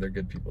irritate them. They're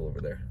good people over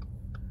there.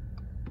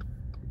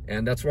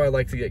 And that's where I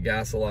like to get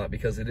gas a lot,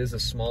 because it is a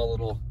small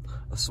little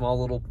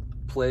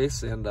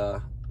place, and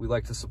we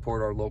like to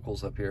support our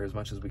locals up here as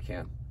much as we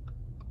can.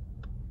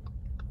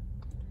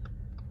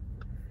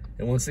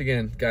 And once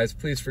again, guys,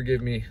 please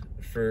forgive me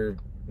for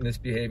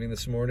misbehaving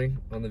this morning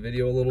on the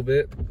video a little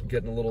bit,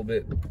 getting a little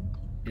bit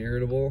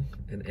irritable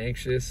and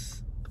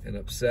anxious and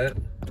upset.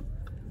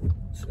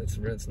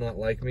 It's not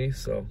like me.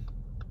 So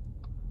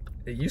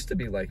it used to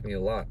be like me a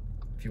lot.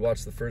 If you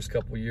watch the first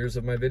couple years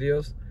of my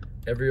videos,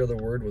 every other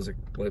word was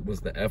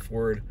the F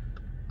word,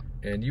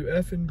 and you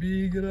F and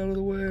B, get out of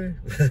the way.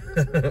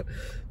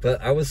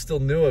 But I was still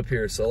new up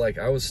here, so like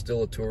I was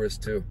still a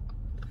tourist too.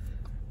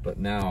 But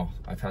now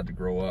I've had to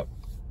grow up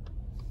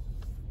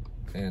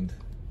and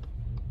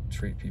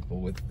treat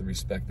people with the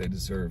respect they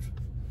deserve.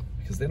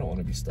 because they don't want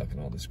to be stuck in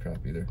all this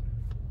crap either.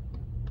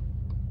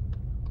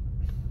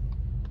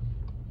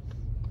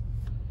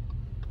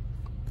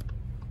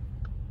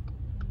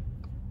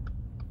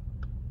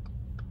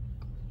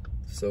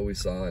 So we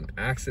saw an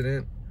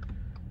accident,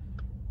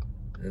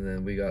 and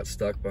then we got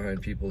stuck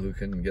behind people who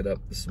couldn't get up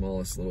the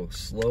smallest little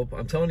slope.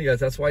 I'm telling you guys,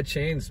 that's why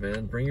chains,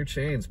 man. Bring your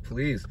chains,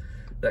 please.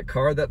 That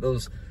car that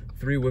those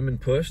 3 women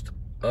pushed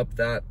up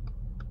the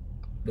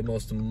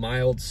most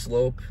mild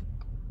slope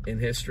in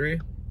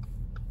history,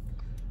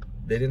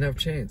 they didn't have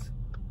chains.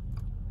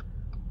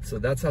 So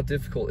that's how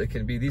difficult it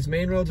can be. These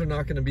main roads are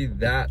not gonna be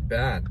that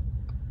bad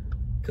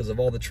because of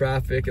all the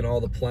traffic and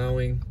all the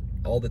plowing,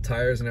 all the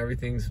tires and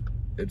everything's,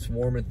 it's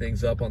warming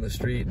things up on the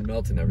street and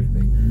melting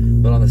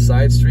everything. But on the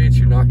side streets,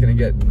 you're not gonna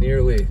get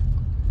nearly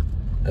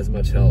as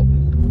much help.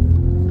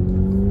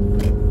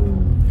 Okay,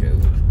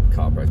 there's a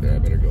cop right there. I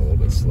better go a little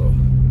bit slow.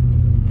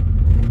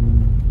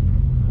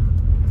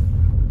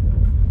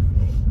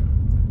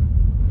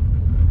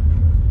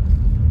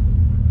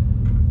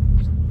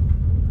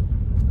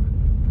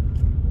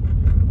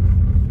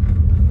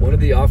 One of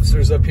the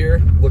officers up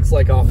here looks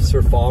like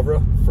Officer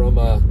Favre from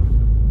God,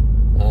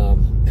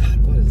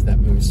 what is that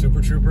movie?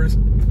 Super Troopers.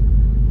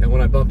 And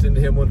when I bumped into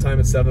him one time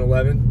at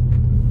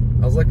 7-Eleven,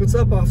 I was like, "What's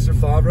up, Officer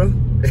Favre?"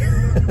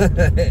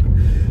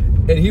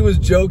 And he was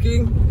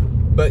joking,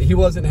 but he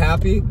wasn't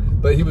happy.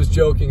 But he was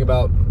joking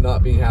about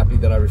not being happy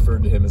that I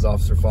referred to him as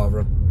Officer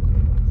Favre.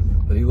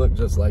 But he looked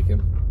just like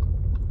him.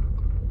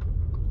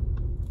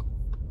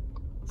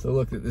 So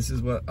look, this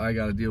is what I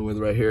got to deal with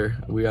right here.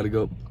 We got to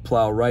go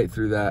plow right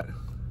through that,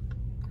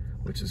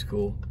 which is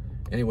cool.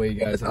 Anyway, you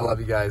guys, I love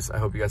you guys. I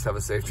hope you guys have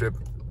a safe trip.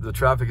 The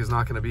traffic is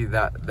not going to be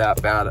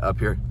that bad up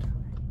here,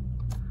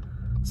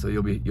 so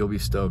you'll be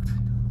stoked.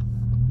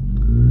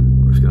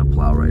 We're just gonna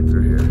plow right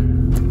through here.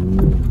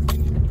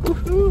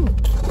 Woohoo!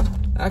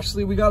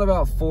 Actually, we got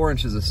about 4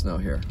 inches of snow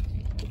here.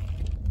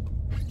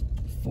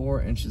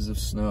 4 inches of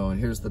snow, and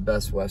here's the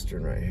Best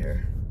Western right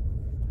here.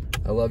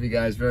 I love you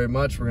guys very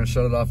much. We're gonna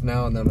shut it off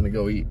now, and then I'm gonna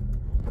go eat.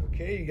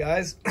 Okay, you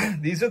guys,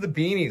 these are the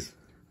beanies.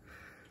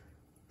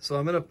 So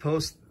I'm gonna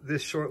post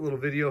this short little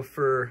video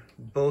for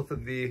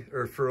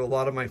for a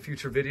lot of my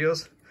future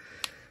videos.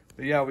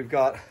 But yeah, we've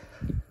got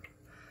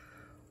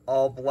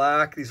all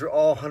black. These are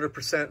all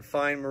 100%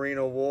 fine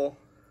merino wool.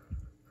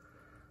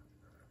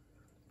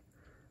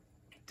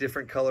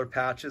 Different color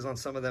patches on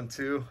some of them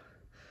too.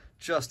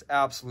 Just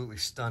absolutely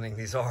stunning.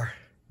 These are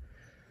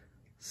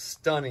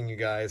stunning, you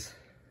guys.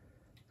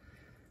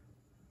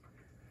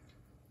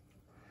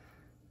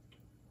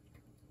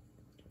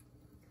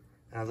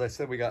 As I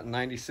said, we got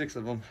 96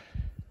 of them.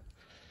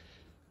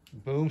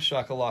 Boom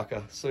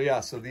shakalaka. So yeah,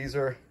 so these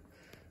are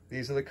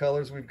the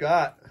colors we've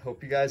got.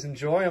 Hope you guys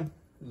enjoy them.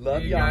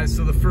 Love you guys.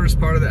 So the first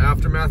part of the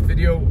aftermath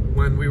video,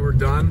 when we were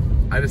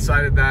done, I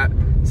decided that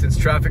since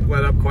traffic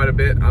let up quite a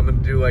bit, I'm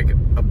gonna do like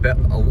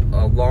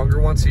a longer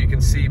one so you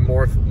can see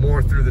more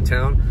through the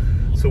town.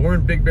 So we're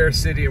in Big Bear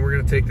City, and we're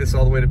gonna take this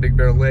all the way to Big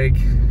Bear Lake.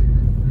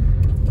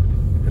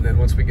 And then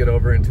once we get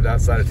over into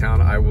that side of town,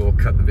 I will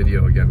cut the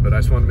video again. But I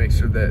just want to make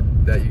sure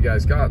that you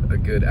guys got a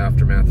good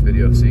aftermath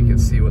video so you can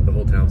see what the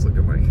whole town's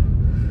looking like.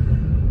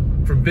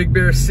 From Big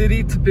Bear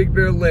City to Big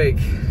Bear Lake.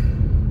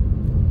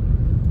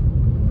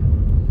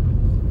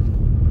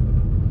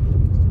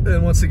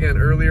 And once again,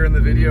 earlier in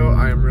the video,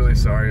 I am really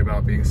sorry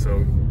about being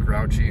so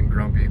grouchy and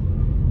grumpy.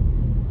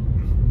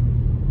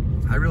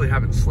 I really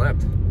haven't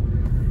slept.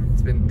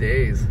 It's been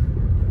days.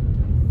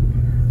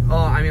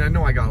 Oh, I mean, I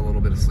know I got a little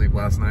bit of sleep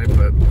last night,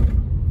 but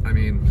I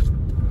mean,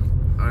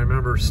 I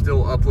remember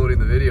still uploading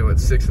the video at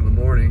 6 in the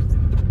morning,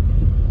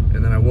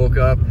 and then I woke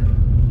up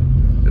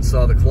and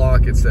saw the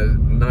clock. It said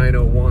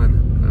 9:01,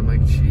 and I'm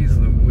like, geez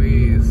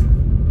Louise.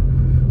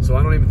 So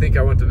I don't even think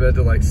I went to bed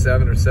till like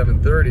 7 or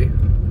 7:30,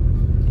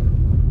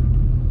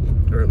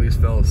 or at least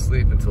fell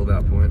asleep until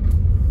that point.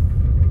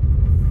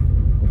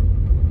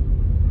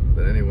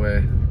 But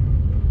anyway,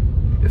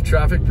 if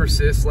traffic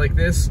persists like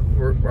this,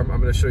 I'm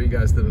going to show you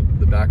guys the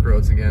back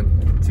roads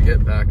again to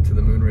get back to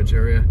the Moonridge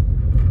area.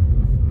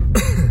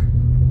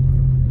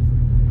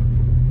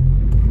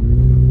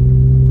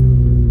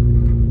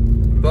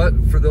 But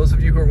for those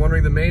of you who are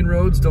wondering, the main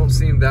roads don't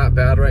seem that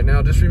bad right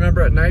now. Just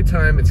remember, at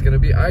nighttime, it's going to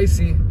be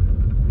icy.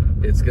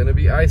 It's going to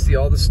be icy.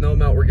 All the snow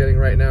melt we're getting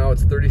right now,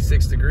 it's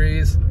 36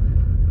 degrees.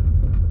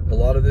 A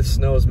lot of this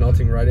snow is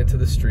melting right into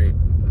the street.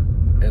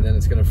 And then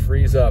it's going to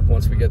freeze up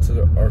once we get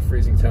to our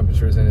freezing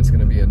temperatures, and it's going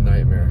to be a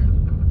nightmare.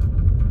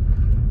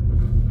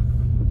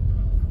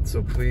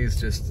 So please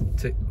just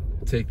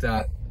take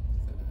that.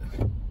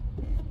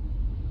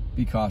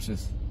 Be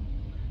cautious.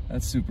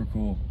 That's super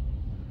cool.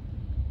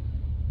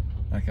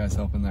 That guy's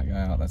helping that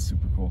guy out. That's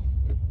super cool.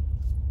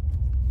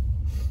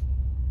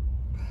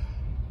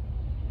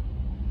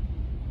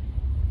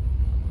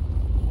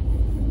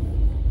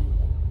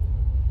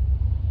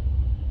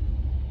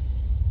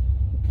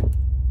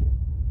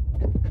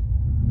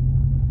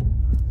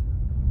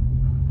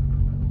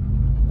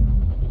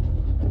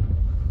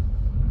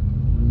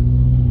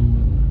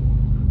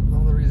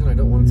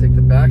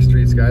 Back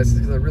streets, guys, guys is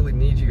because I really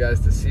need you guys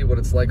to see what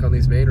it's like on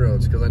these main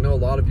roads, because I know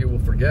a lot of you will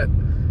forget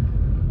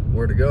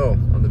where to go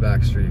on the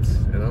back streets,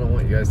 and I don't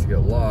want you guys to get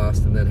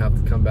lost and then have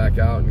to come back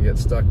out and get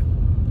stuck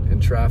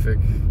in traffic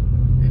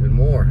even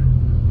more.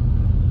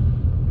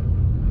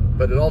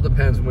 But it all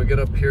depends. When we get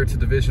up here to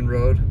Division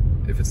Road,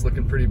 if it's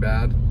looking pretty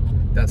bad,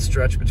 that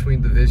stretch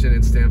between Division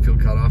and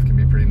Stanfield Cutoff can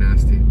be pretty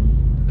nasty.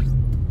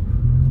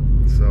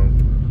 So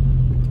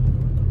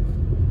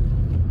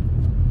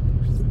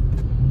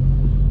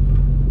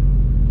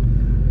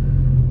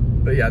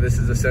but yeah, this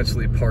is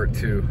essentially part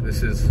 2.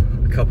 This is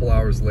a couple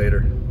hours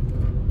later.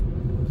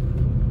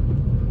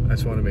 I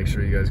just want to make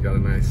sure you guys got a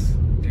nice,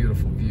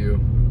 beautiful view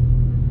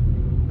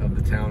of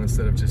the town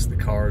instead of just the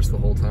cars the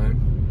whole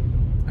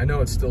time. I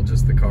know it's still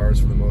just the cars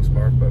for the most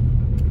part, but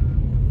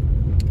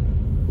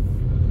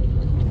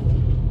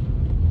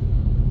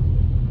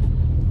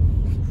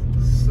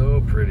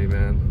so pretty,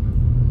 man.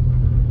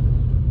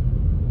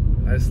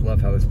 I just love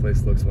how this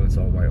place looks when it's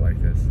all white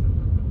like this.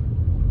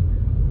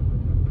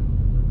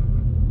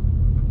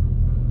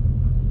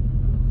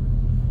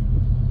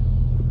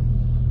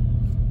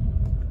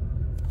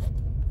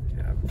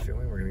 Yeah, I have a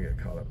feeling we're gonna get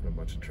caught up in a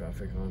bunch of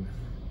traffic on.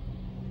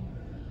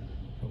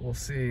 But we'll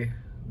see.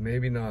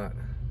 Maybe not.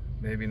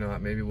 Maybe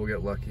not. Maybe we'll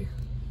get lucky.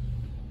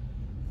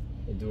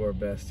 We'll do our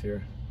best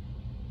here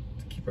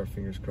to keep our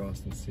fingers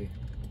crossed and see.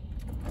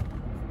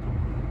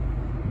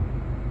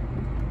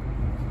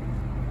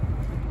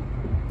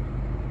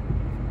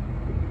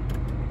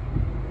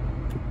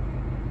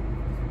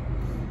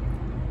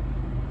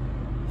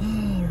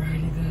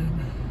 Alrighty then.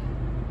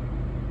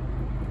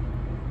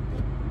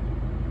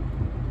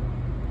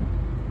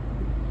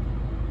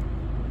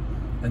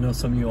 I know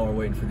some of you are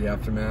waiting for the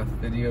aftermath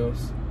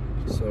videos,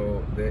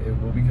 so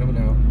it will be coming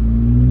out.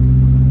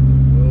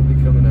 It will be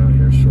coming out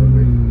here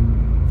shortly.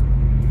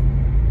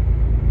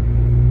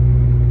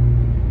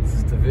 This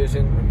is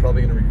Division. I'm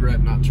probably going to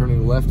regret not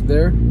turning left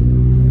there,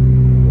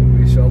 but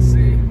we shall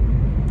see.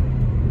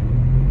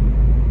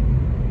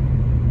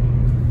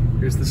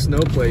 Here's the snow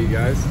play, you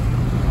guys.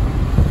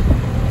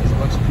 There's a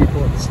bunch of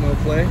people at the snow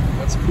play.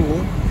 That's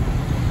cool.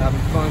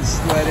 Having fun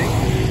sledding.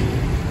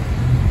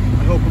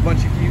 I hope a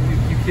bunch of you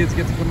kids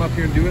get to come up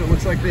here and do it. It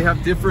looks like they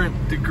have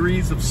different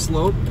degrees of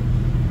slope.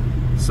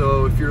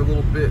 So if you're a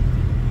little bit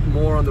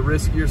more on the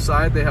riskier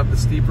side, they have the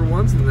steeper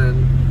ones, and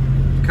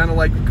then kind of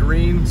like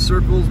green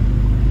circles,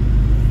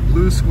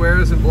 blue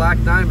squares, and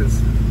black diamonds,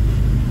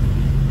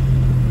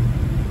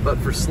 but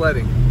for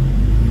sledding.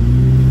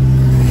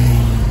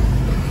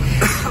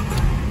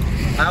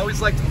 I always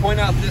like to point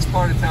out this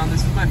part of town.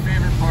 This is my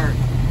favorite part.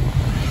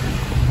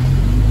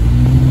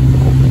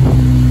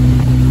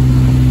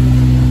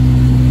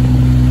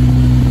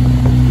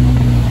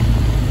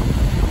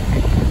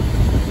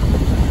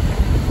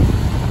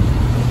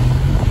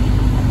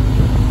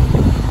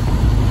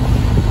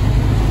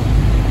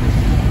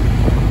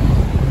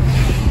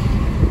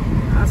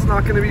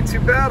 Not going to be too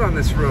bad on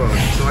this road,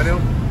 so I know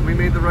we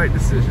made the right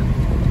decision.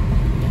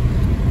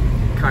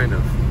 Kind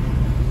of.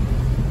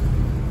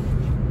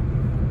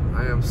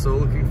 I am so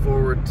looking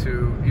forward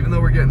to, even though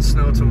we're getting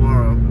snow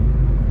tomorrow,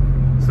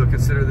 so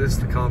consider this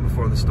the calm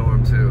before the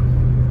storm too.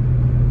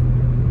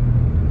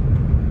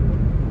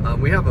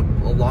 We have a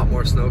lot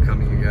more snow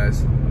coming, you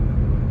guys.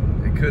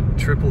 It could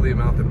triple the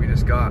amount that we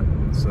just got,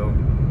 so.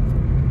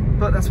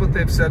 But that's what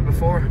they've said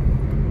before.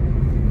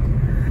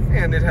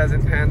 And it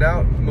hasn't panned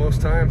out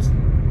most times.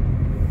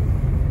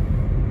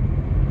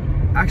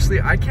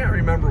 Actually, I can't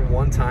remember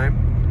one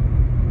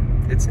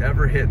time it's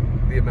ever hit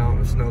the amount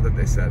of snow that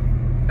they said.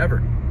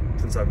 Ever,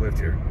 since I've lived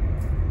here.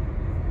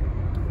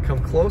 Come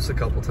close a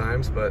couple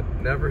times, but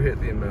never hit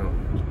the amount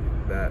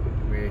that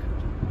we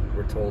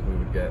were told we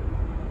would get.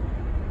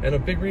 And a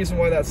big reason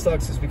why that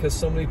sucks is because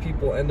so many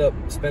people end up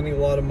spending a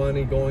lot of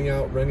money going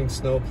out, renting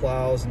snow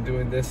plows and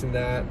doing this and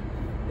that,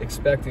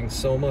 expecting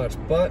so much.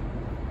 But,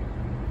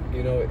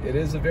 you know, it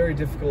is a very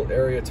difficult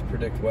area to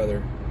predict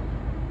weather,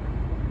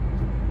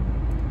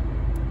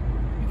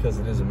 because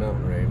it is a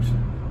mountain range.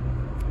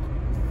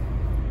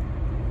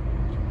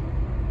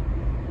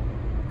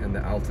 And the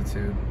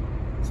altitude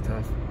is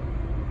tough.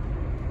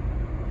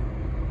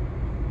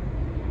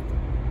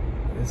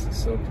 This is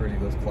so pretty,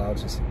 those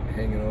clouds just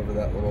hanging over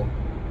that little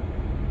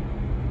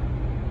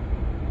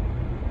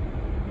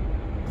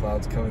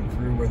clouds coming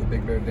through where the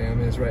Big Bear Dam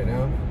is right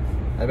now.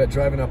 I bet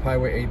driving up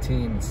Highway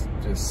 18 it's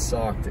just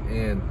socked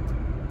in.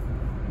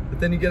 But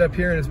then you get up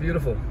here and it's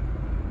beautiful.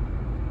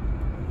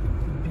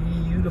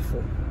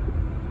 Beautiful.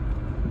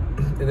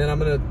 And then I'm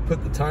gonna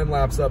put the time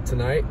lapse up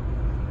tonight,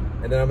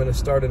 and then I'm gonna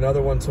start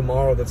another one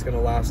tomorrow that's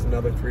gonna last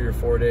another 3 or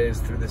 4 days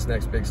through this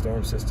next big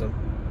storm system.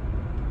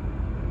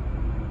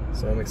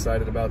 So I'm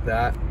excited about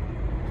that.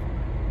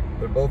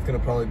 They're both gonna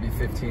probably be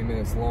 15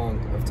 minutes long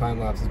of time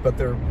lapses, but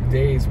they're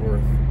days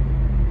worth.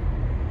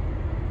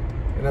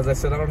 And as I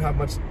said, I don't have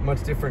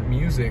much different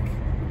music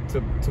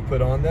to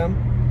put on them,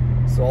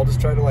 so I'll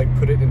just try to like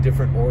put it in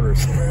different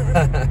orders.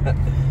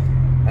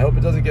 I hope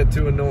it doesn't get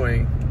too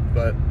annoying,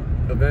 but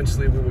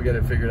eventually we will get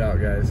it figured out,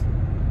 guys.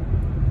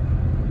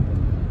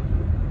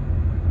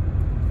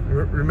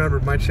 remember,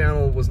 my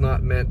channel was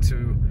not meant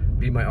to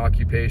be my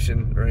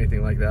occupation or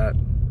anything like that.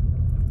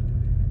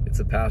 It's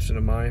a passion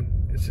of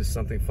mine. It's just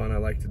something fun I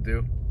like to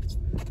do.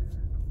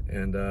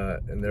 And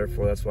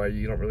therefore, that's why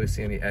you don't really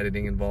see any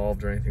editing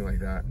involved or anything like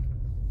that.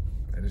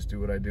 I just do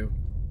what I do.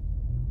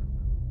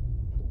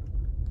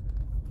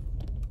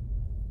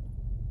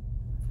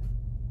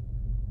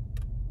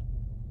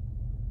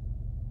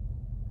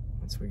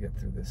 Once we get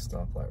through this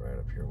stoplight right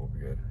up here, we'll be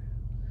good.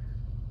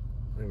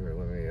 Let me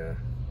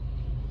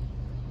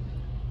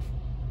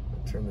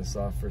turn this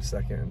off for a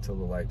second until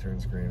the light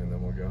turns green, and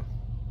then we'll go.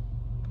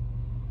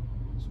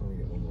 Just want to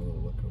get one more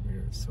little look over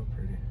here. It's so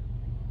pretty.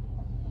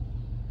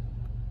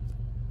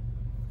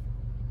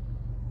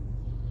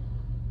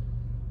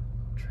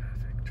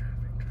 Traffic.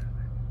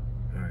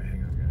 All right,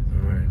 hang on, guys.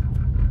 All right.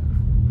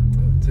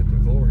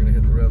 Typical, we're gonna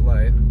hit the red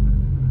light.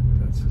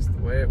 That's just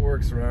the way it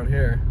works around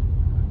here.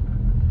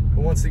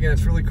 But once again,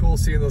 it's really cool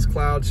seeing those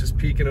clouds just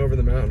peeking over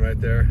the mountain right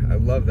there. I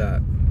love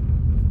that.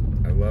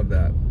 I love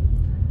that.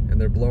 And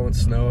they're blowing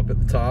snow up at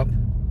the top,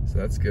 so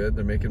that's good.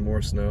 They're making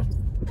more snow.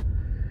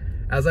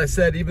 As I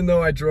said, even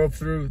though I drove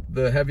through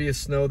the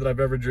heaviest snow that I've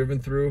ever driven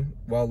through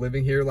while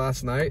living here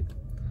last night,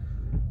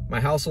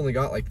 my house only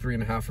got like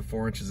 3.5 or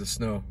 4 inches of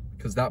snow,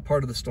 because that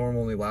part of the storm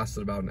only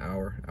lasted about an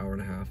hour and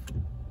a half.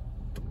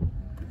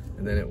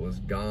 And then it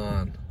was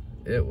gone.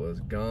 It was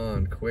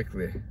gone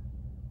quickly.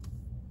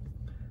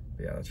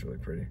 Yeah, that's really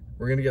pretty.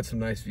 We're gonna get some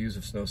nice views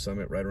of Snow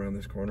Summit right around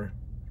this corner.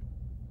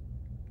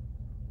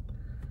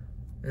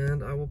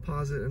 And I will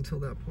pause it until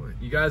that point.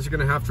 You guys are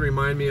gonna have to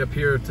remind me up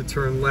here to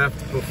turn left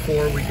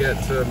before we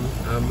get to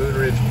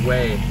Moonridge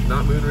Way,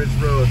 not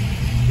Moonridge Road,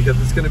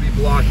 because it's gonna be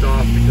blocked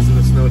off because of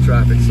the snow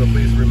traffic. So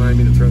please remind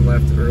me to turn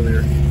left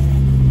earlier.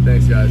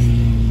 Thanks, guys.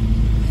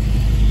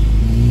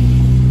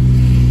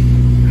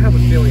 I have a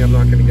feeling I'm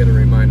not gonna get a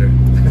reminder.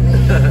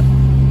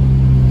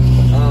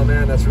 Oh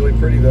man, that's really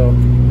pretty though.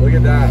 Look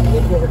at that.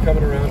 Look what we're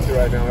coming around to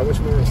right now. I wish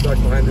we weren't stuck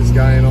behind this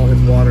guy and all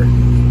his water.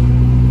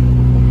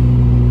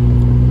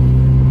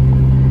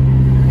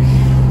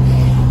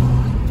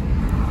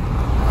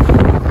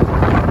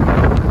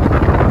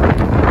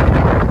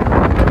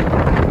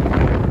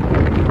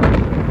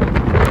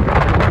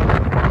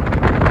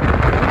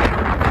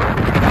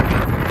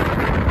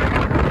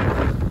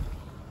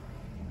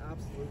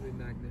 Absolutely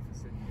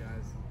magnificent, you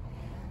guys.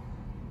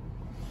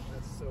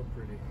 That's so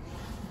pretty.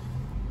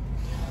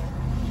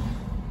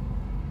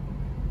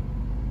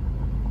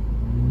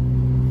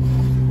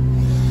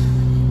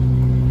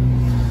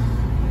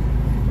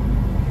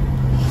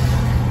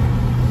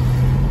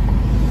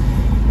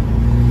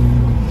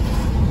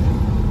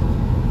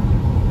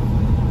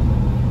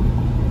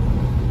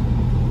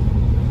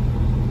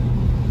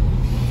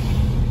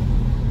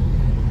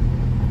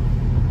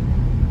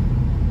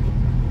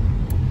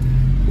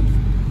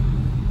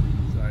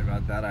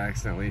 I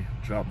accidentally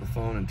dropped the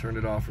phone and turned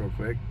it off real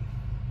quick.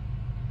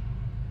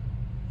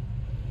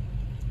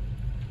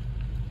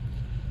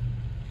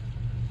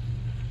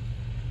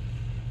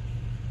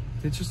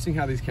 It's interesting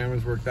how these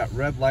cameras work. That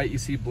red light you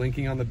see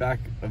blinking on the back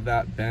of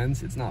that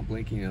Benz, it's not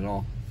blinking at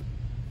all.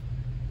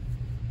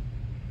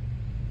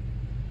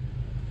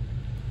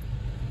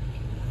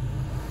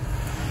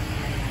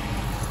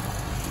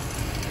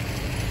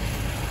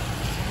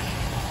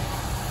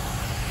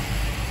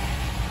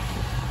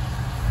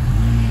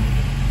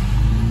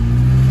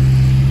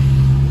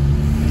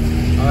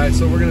 Alright,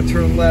 so we're going to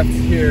turn left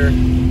here on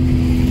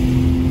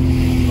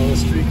a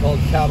street called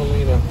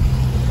Catalina,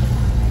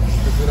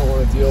 because we don't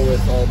want to deal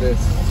with all this.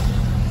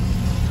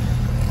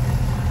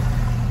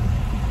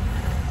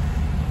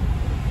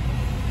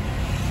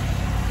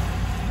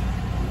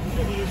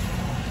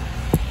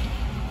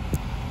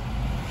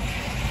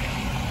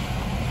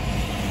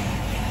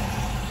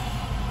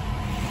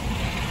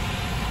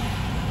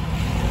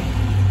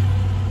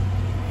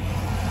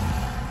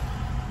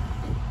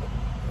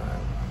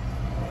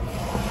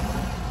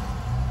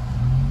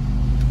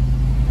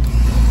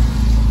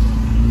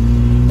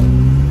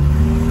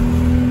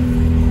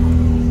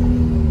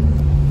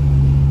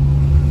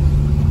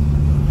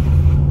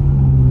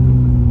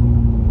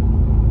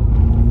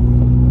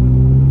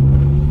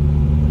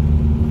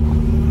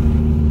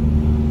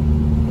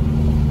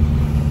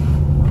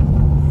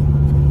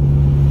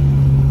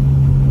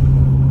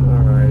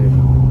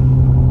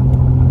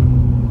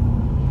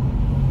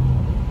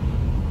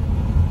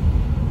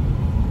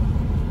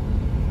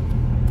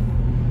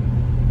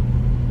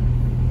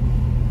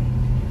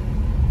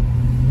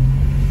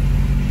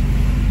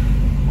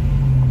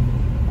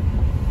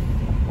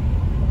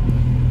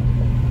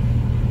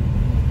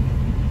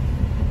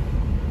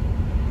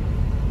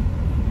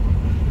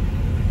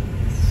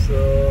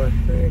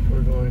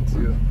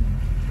 To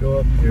go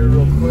up here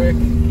real quick,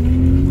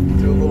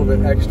 do a little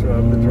bit extra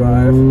of the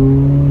drive.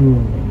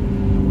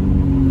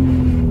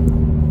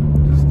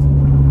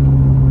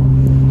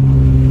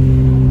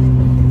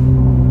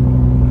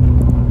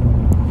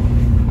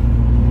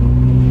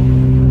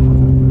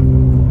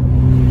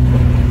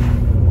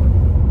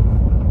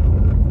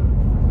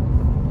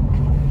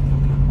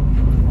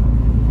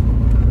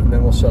 And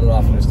then we'll shut it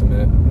off in just a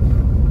minute.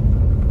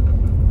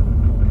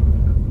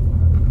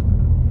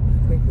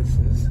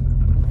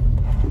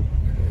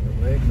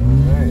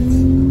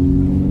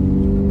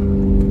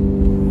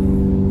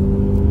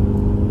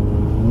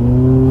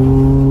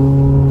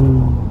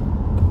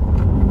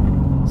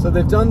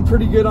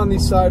 pretty good on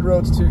these side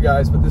roads too,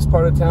 guys, but this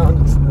part of town,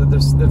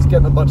 it's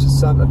getting a bunch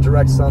of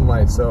direct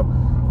sunlight, so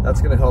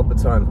that's gonna help a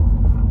ton.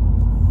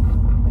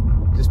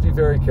 Just be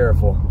very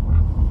careful.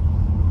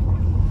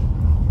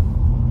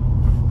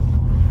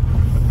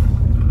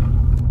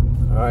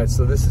 All right,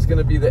 so this is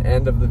gonna be the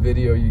end of the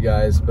video, you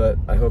guys, but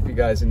I hope you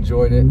guys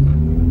enjoyed it.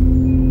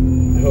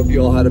 I hope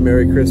you all had a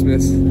Merry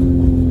Christmas,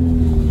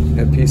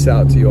 and peace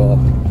out to you all.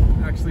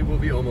 Actually, we'll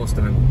be almost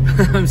done.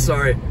 I'm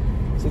sorry.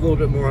 It's a little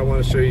bit more I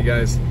want to show you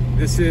guys.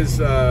 This is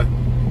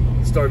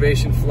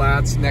Starvation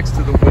Flats next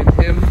to the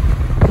Windham,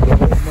 the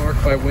Hold Mark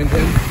by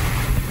Windham.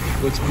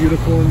 Looks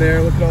beautiful in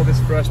there. Look at all this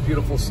fresh,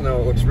 beautiful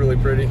snow. It looks really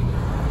pretty.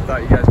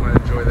 Thought you guys might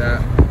enjoy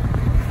that.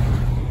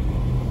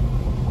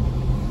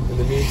 In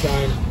the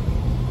meantime,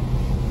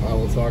 I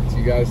will talk to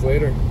you guys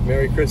later.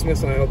 Merry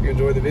Christmas, and I hope you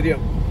enjoy the video.